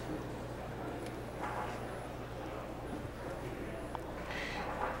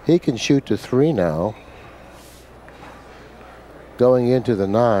 He can shoot the 3 now. Going into the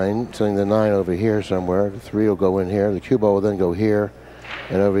 9, setting the 9 over here somewhere. The 3 will go in here. The cue ball will then go here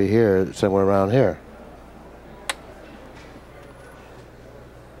and over here, somewhere around here.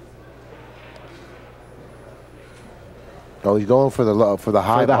 Oh, he's going for the high balls. For the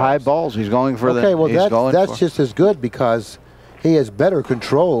high balls. He's going for the. Okay, well, that's just as good because he has better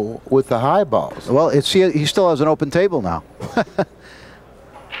control with the high balls. Well, he still has an open table now.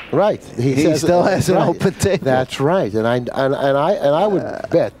 Right. He still has an open table. That's right. And I would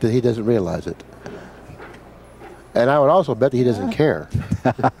bet that he doesn't realize it. And I would also bet that he doesn't care.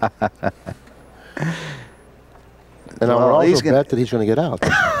 And I would also bet that he's going to get out.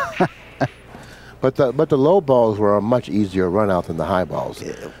 But the low balls were a much easier run out than the high balls.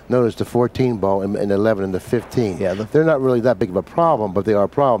 Yeah. Notice the 14 ball and 11 and the 15. Yeah, they're not really that big of a problem, but they are a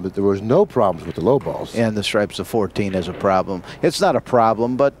problem. But there was no problems with the low balls. And the stripes of 14 is a problem. It's not a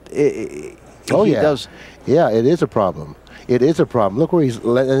problem, but he does. Yeah, it is a problem. It is a problem. Look where he's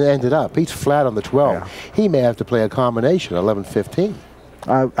ended up. He's flat on the 12. Yeah. He may have to play a combination, 11-15.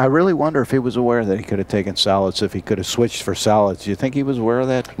 I really wonder if he was aware that he could have taken solids, if he could have switched for solids. Do you think he was aware of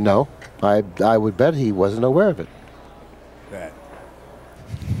that? No. I would bet he wasn't aware of it. Bet.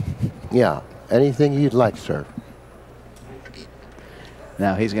 Yeah. Anything you'd like, sir.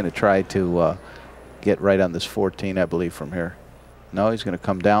 Now he's going to try to get right on this 14, I believe, from here. No, he's going to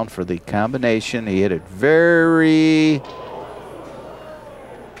come down for the combination. He hit it very...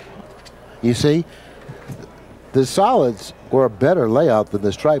 You see, the solids were a better layout than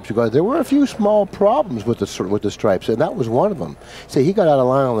the stripes because there were a few small problems with the stripes, and that was one of them. See, he got out of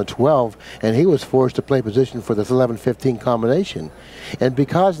line on the 12, and he was forced to play position for this 11-15 combination. And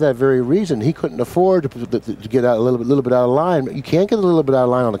because of that very reason, he couldn't afford to get out a little bit out of line. You can't get a little bit out of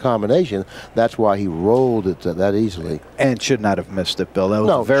line on the combination. That's why he rolled it that easily. And should not have missed it, Bill. That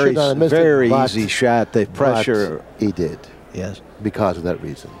was a very easy shot. The pressure. He did. Yes. Because of that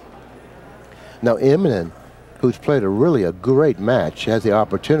reason. Now, Immonen, who's played a great match, has the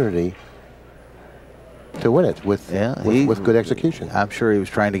opportunity to win it with good execution. I'm sure he was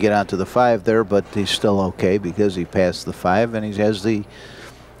trying to get onto the 5 there, but he's still okay because he passed the 5 and he has the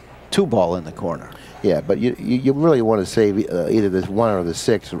 2 ball in the corner. Yeah, but you really want to save either this 1 or the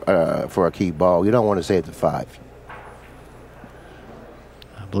 6 for a key ball. You don't want to save the 5.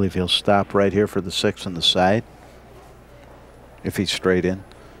 I believe he'll stop right here for the 6 on the side if he's straight in.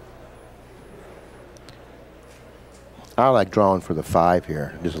 I like drawing for the 5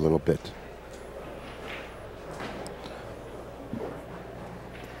 here, just a little bit.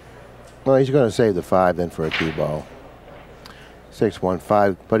 Well, he's going to save the 5 then for a key ball.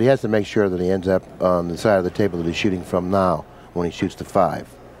 6-1-5, but he has to make sure that he ends up on the side of the table that he's shooting from now when he shoots the 5.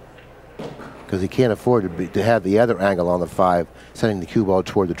 Because he can't afford to have the other angle on the 5, sending the cue ball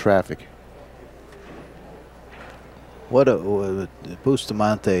toward the traffic. What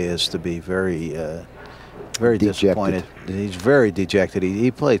Bustamante is to be very Very dejected. disappointed. He's very dejected.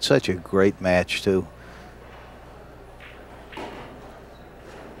 He played such a great match, too.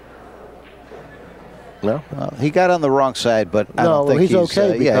 No, he got on the wrong side, but I don't think he's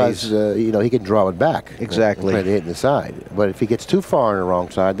okay because yeah, you know, he can draw it back. Exactly. And play the hit in the side. But if he gets too far on the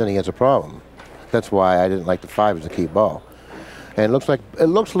wrong side, then he has a problem. That's why I didn't like the 5 as a key ball. And it looks like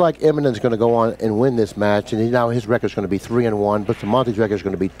Immonen's going to go on and win this match, and now his record's going to be 3-1. Bustamante's record is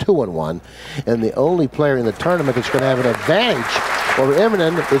going to be 2-1, and the only player in the tournament that's going to have an advantage over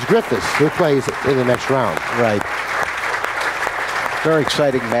Immonen is Griffiths, who plays in the next round. Right. Very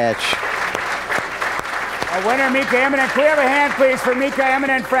exciting match. A winner, Mika Immonen. Can we have a hand, please, for Mika Immonen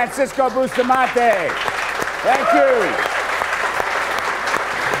and Francisco Bustamante? Thank you.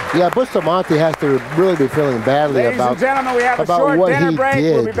 Yeah, Bustamante has to really be feeling badly Ladies and gentlemen, we have a short what dinner he break.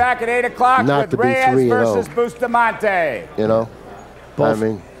 did We'll be back at 8 o'clock with Reyes versus Bustamante. You know,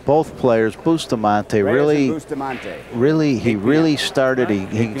 Both players, Bustamante, really started.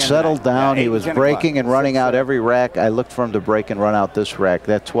 He settled down. He was breaking and running out every rack. I looked for him to break and run out this rack.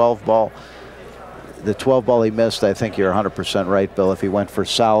 That 12 ball. The 12 ball he missed, I think you're 100% right, Bill, if he went for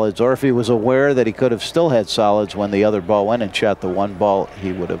solids, or if he was aware that he could have still had solids when the other ball went and shot the 1 ball,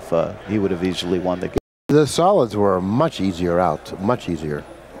 he would have easily won the game. The solids were much easier out, much easier.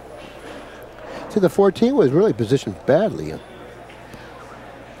 See, the 14 was really positioned badly.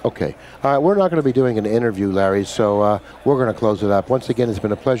 Okay. All right, we're not going to be doing an interview, Larry, so we're going to close it up. Once again, it's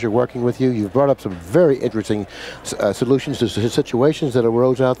been a pleasure working with you. You've brought up some very interesting solutions to situations that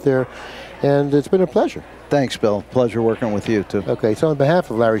arose out there, and it's been a pleasure. Thanks, Bill. Pleasure working with you, too. Okay, so on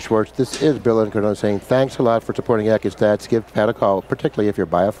behalf of Larry Schwartz, this is Bill Incardona saying thanks a lot for supporting ACCUSTATS. Give Pat a call, particularly if you're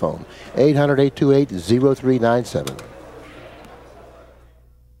by a phone. 800-828-0397.